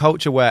think in a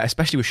culture where,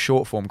 especially with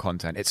short form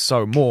content, it's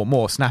so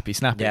more snappy.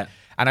 Yeah.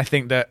 And I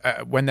think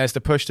that when there's the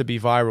push to be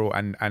viral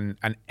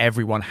and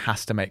everyone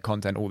has to make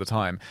content all the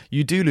time,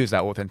 you do lose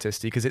that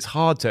authenticity, because it's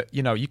hard to,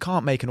 you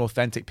can't make an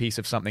authentic piece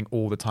of something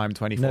all the time,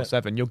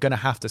 24/7. You're going to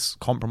have to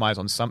compromise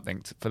on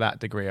something for that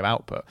degree of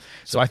output.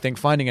 So I think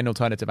finding an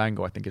alternative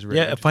angle, I think, is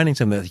really finding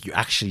something that you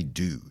actually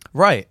do.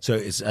 Right. So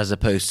it's as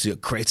opposed to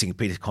creating a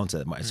piece of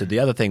content. So the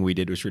other thing we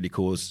did was really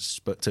cool,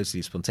 was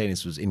totally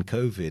spontaneous, was in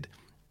COVID.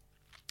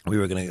 We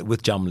were going to,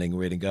 with Jumling, we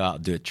were going to go out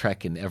and do a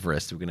trek in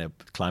Everest. We were going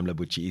to climb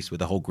Labuchi East with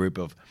a whole group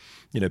of,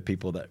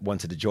 people that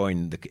wanted to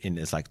join.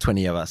 It's like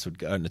 20 of us would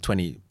go, and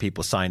 20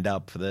 people signed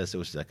up for this. It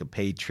was like a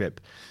paid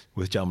trip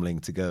with Jumling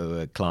to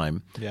go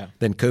climb. Yeah.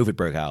 Then COVID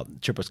broke out. The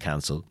trip was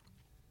cancelled.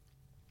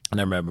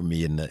 And I remember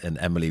me and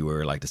Emily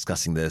were like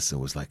discussing this, and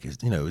it was like,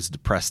 it was a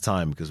depressed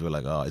time, because we're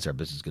like, is our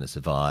business going to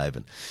survive?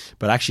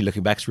 But actually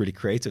looking back, it's a really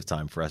creative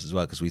time for us as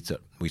well, because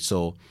we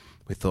thought,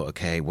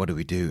 okay, what do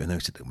we do? And then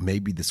we said,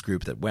 maybe this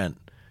group that went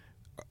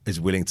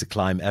is willing to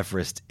climb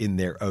Everest in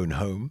their own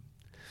home.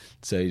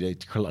 So they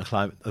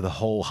climb the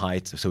whole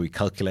height. So we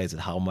calculated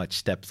how much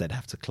steps they'd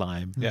have to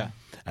climb. Yeah.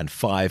 And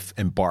 5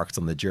 embarked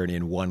on the journey,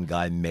 and 1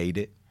 guy made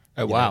it.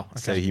 Oh, wow. Okay.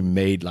 So he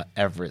made like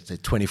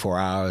Everest, 24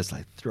 hours,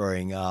 like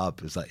throwing up.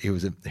 It was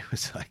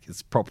like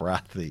it's proper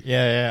athlete.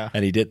 Yeah.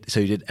 And he did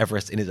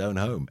Everest in his own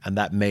home, and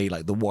that made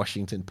like the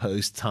Washington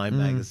Post, Time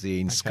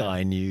Magazine,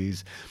 Sky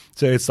News.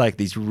 So it's like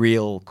these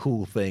real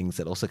cool things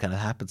that also kind of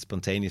happen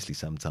spontaneously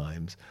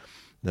sometimes,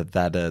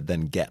 that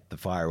then get the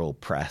viral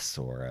press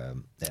or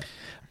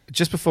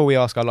Just before we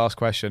ask our last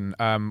question,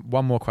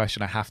 one more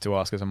question I have to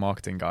ask as a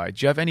marketing guy.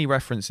 Do you have any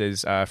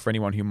references for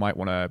anyone who might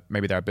want to,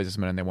 maybe they're a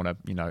businessman and they want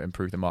to,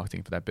 improve the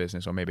marketing for their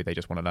business, or maybe they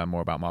just want to learn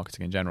more about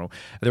marketing in general?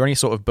 Are there any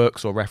sort of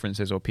books or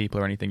references or people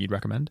or anything you'd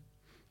recommend?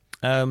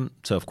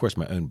 So of course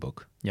my own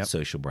book, Yep.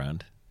 Social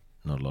Brand.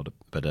 Not a lot of,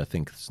 but I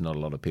think there's not a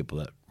lot of people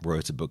that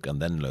wrote a book and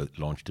then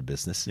launched a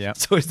business. Yeah.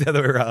 So it's the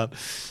other way around.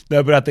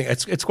 No, but I think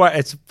it's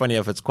funny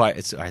enough.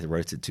 I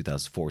wrote it in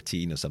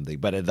 2014 or something,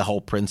 but the whole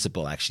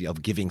principle actually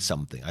of giving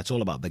something, it's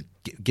all about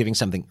giving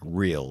something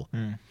real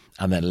and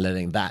then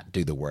letting that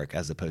do the work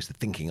as opposed to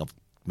thinking of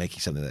making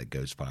something that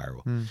goes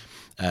viral.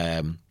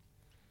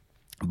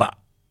 But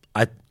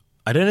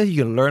I don't know if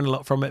you can learn a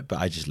lot from it, but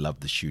I just love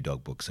the Shoe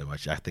Dog book so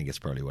much. I think it's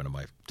probably one of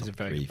my top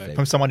three favorites.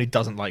 From someone who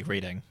doesn't like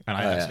reading, and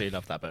I absolutely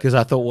love that book. Because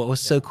I thought what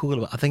was so cool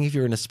about, I think if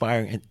you're an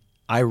aspiring, and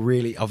I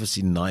really,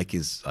 obviously Nike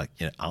is like,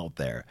 out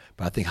there,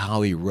 but I think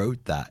how he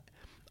wrote that,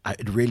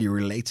 it really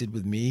related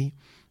with me,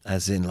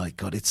 as in like,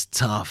 God, it's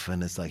tough.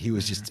 And it's like, he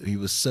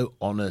was so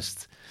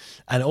honest.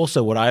 And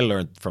also what I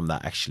learned from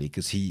that actually,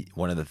 because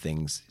one of the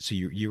things, so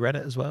you read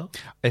it as well?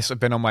 It's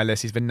been on my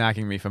list. He's been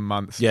nagging me for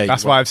months. Yeah,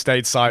 that's why I've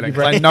stayed silent.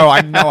 I know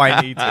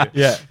I need to.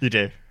 Yeah, you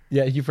do.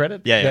 Yeah, you've read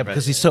it? Yeah,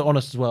 because he's so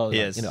honest as well. He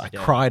Like, is. I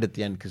cried at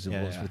the end because it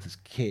was with his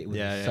kid, with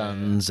his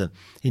sons, and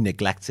he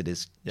neglected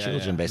his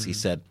children, basically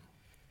said.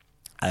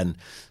 And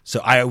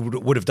so I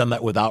would have done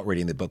that without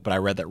reading the book, but I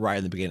read that right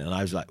in the beginning, and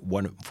I was like,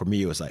 for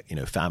me, it was like,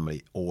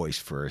 family always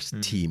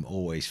first, team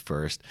always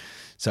first.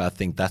 So I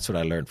think that's what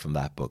I learned from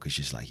that book. It's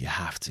just like, you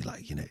have to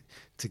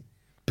to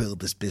build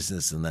this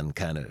business and then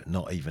kind of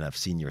not even have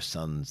seen your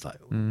sons, like,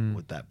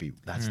 would that be,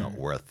 that's not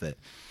worth it.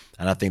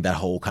 And I think that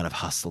whole kind of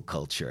hustle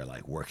culture,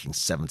 like working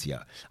 70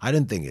 hours, I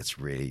don't think it's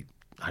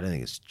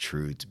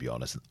true, to be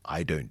honest.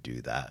 I don't do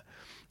that.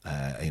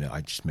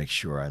 I just make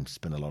sure I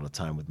spend a lot of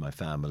time with my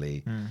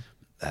family.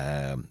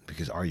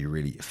 Because are you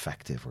really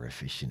effective or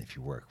efficient if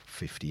you work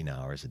 15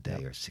 hours a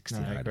day or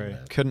 16 hours a day?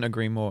 Couldn't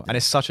agree more. And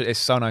it's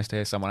so nice to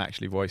hear someone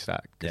actually voice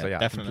that. Yeah, I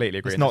definitely. completely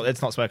agree.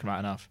 It's not spoken about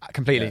enough.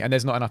 Completely. Yeah. And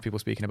there's not enough people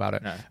speaking about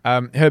it. No.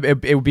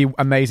 Huib, it would be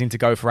amazing to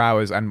go for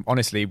hours. And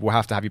honestly, we'll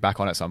have to have you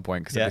back on at some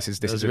point, because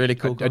this is a really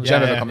cool a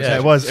gem of a conversation. Yeah,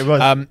 it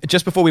was.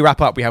 Just before we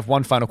wrap up, we have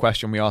one final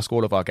question we ask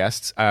all of our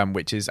guests,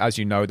 which is, as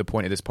you know, the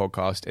point of this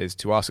podcast is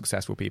to ask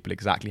successful people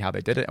exactly how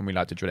they did it. And we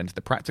like to drill into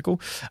the practical.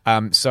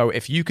 So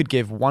if you could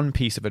give one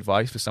piece of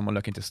advice for someone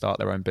looking to start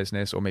their own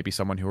business, or maybe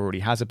someone who already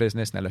has a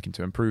business and they're looking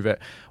to improve it,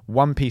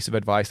 one piece of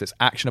advice that's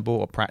actionable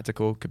or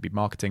practical, could be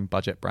marketing,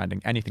 budget,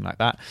 branding, anything like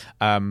that,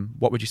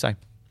 what would you say?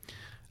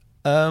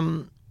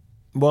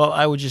 Well,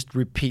 I would just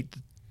repeat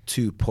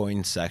 2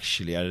 points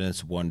actually. I don't know if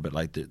it's one, but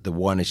like the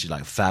one is just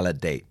like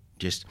validate,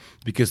 just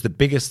because the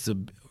biggest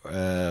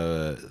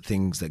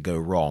things that go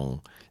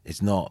wrong,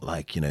 it's not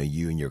like,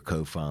 you and your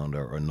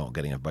co-founder are not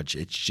getting a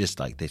budget. It's just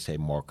like they say,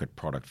 market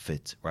product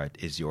fit, right?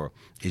 Is your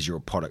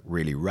product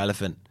really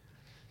relevant?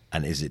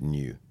 And is it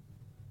new,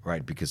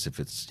 right? Because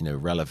if it's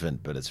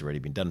relevant but it's already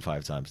been done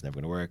 5 times, it's never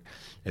going to work.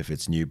 If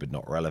it's new but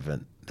not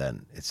relevant,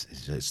 then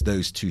it's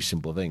those 2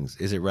 simple things.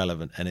 Is it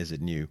relevant and is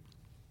it new?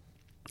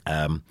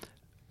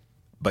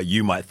 But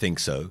you might think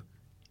so,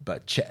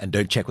 but and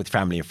don't check with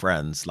family and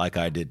friends like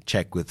I did.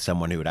 Check with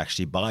someone who would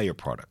actually buy your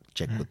product.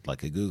 Check with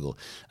like a Google.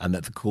 And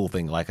that's the cool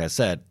thing, like I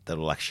said, that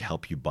will actually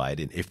help you buy it.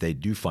 And if they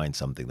do find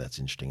something that's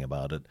interesting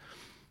about it,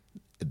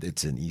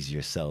 it's an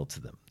easier sell to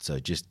them. So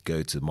just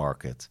go to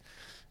market.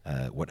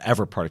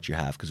 Whatever product you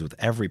have, because with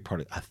every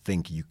product, I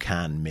think you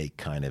can make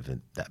kind of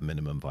that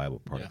minimum viable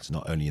product. It's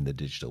not only in the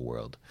digital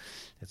world,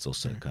 it's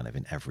also kind of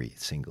in every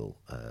single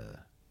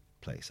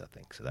place, I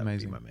think. So that would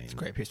be my main. It's a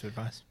great piece of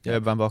advice. Yeah,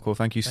 Van Bockel,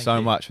 thank you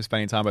so much for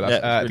spending time with us.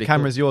 Yeah, really the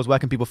camera's cool. yours. Where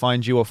can people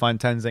find you or find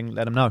Tenzing?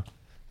 Let them know.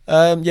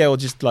 Well,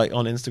 just like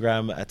on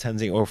Instagram at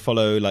Tenzing, or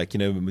follow my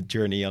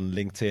journey on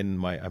LinkedIn.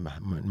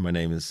 My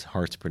name is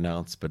hard to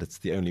pronounce, but it's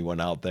the only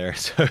one out there.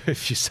 So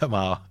if you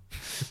somehow,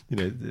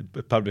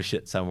 publish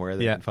it somewhere,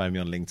 then you can find me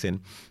on LinkedIn.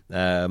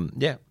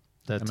 The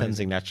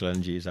Tenzing Natural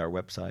Energy is our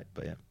website.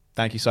 But yeah.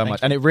 Thank you so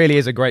much. And it really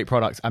is a great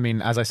product. I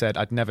mean, as I said,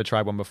 I'd never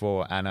tried one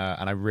before, and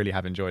I really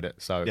have enjoyed it.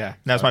 So yeah,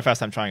 no, it's my first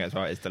time trying it as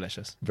well. It's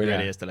delicious. It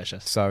really is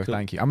delicious. So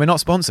thank you. And we're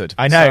not sponsored.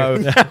 I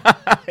know. So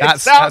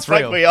that's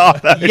real. Like we are,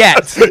 though.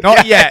 Yet.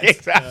 Not yet.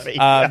 Exactly.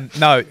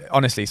 No,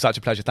 honestly, such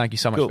a pleasure. Thank you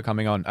so much for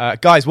coming on.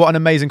 Guys, what an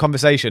amazing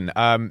conversation.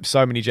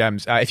 So many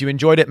gems. If you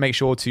enjoyed it, make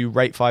sure to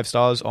rate 5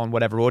 stars on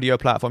whatever audio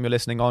platform you're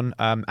listening on.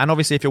 And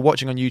obviously, if you're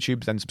watching on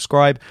YouTube, then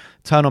subscribe,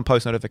 turn on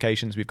post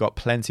notifications. We've got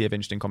plenty of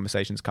interesting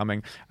conversations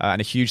coming.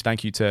 And a huge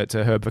thank you to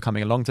Huib for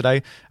coming along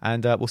today.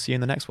 And we'll see you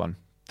in the next one.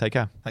 Take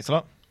care. Thanks a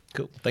lot.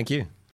 Cool. Thank you.